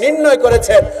হেরাটাকে নির্ণয়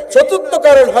করেছেন। চতুর্থ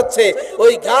কারণ হচ্ছে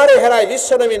ওই গারে হেরায়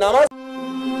বিশ্বনবী নামাজ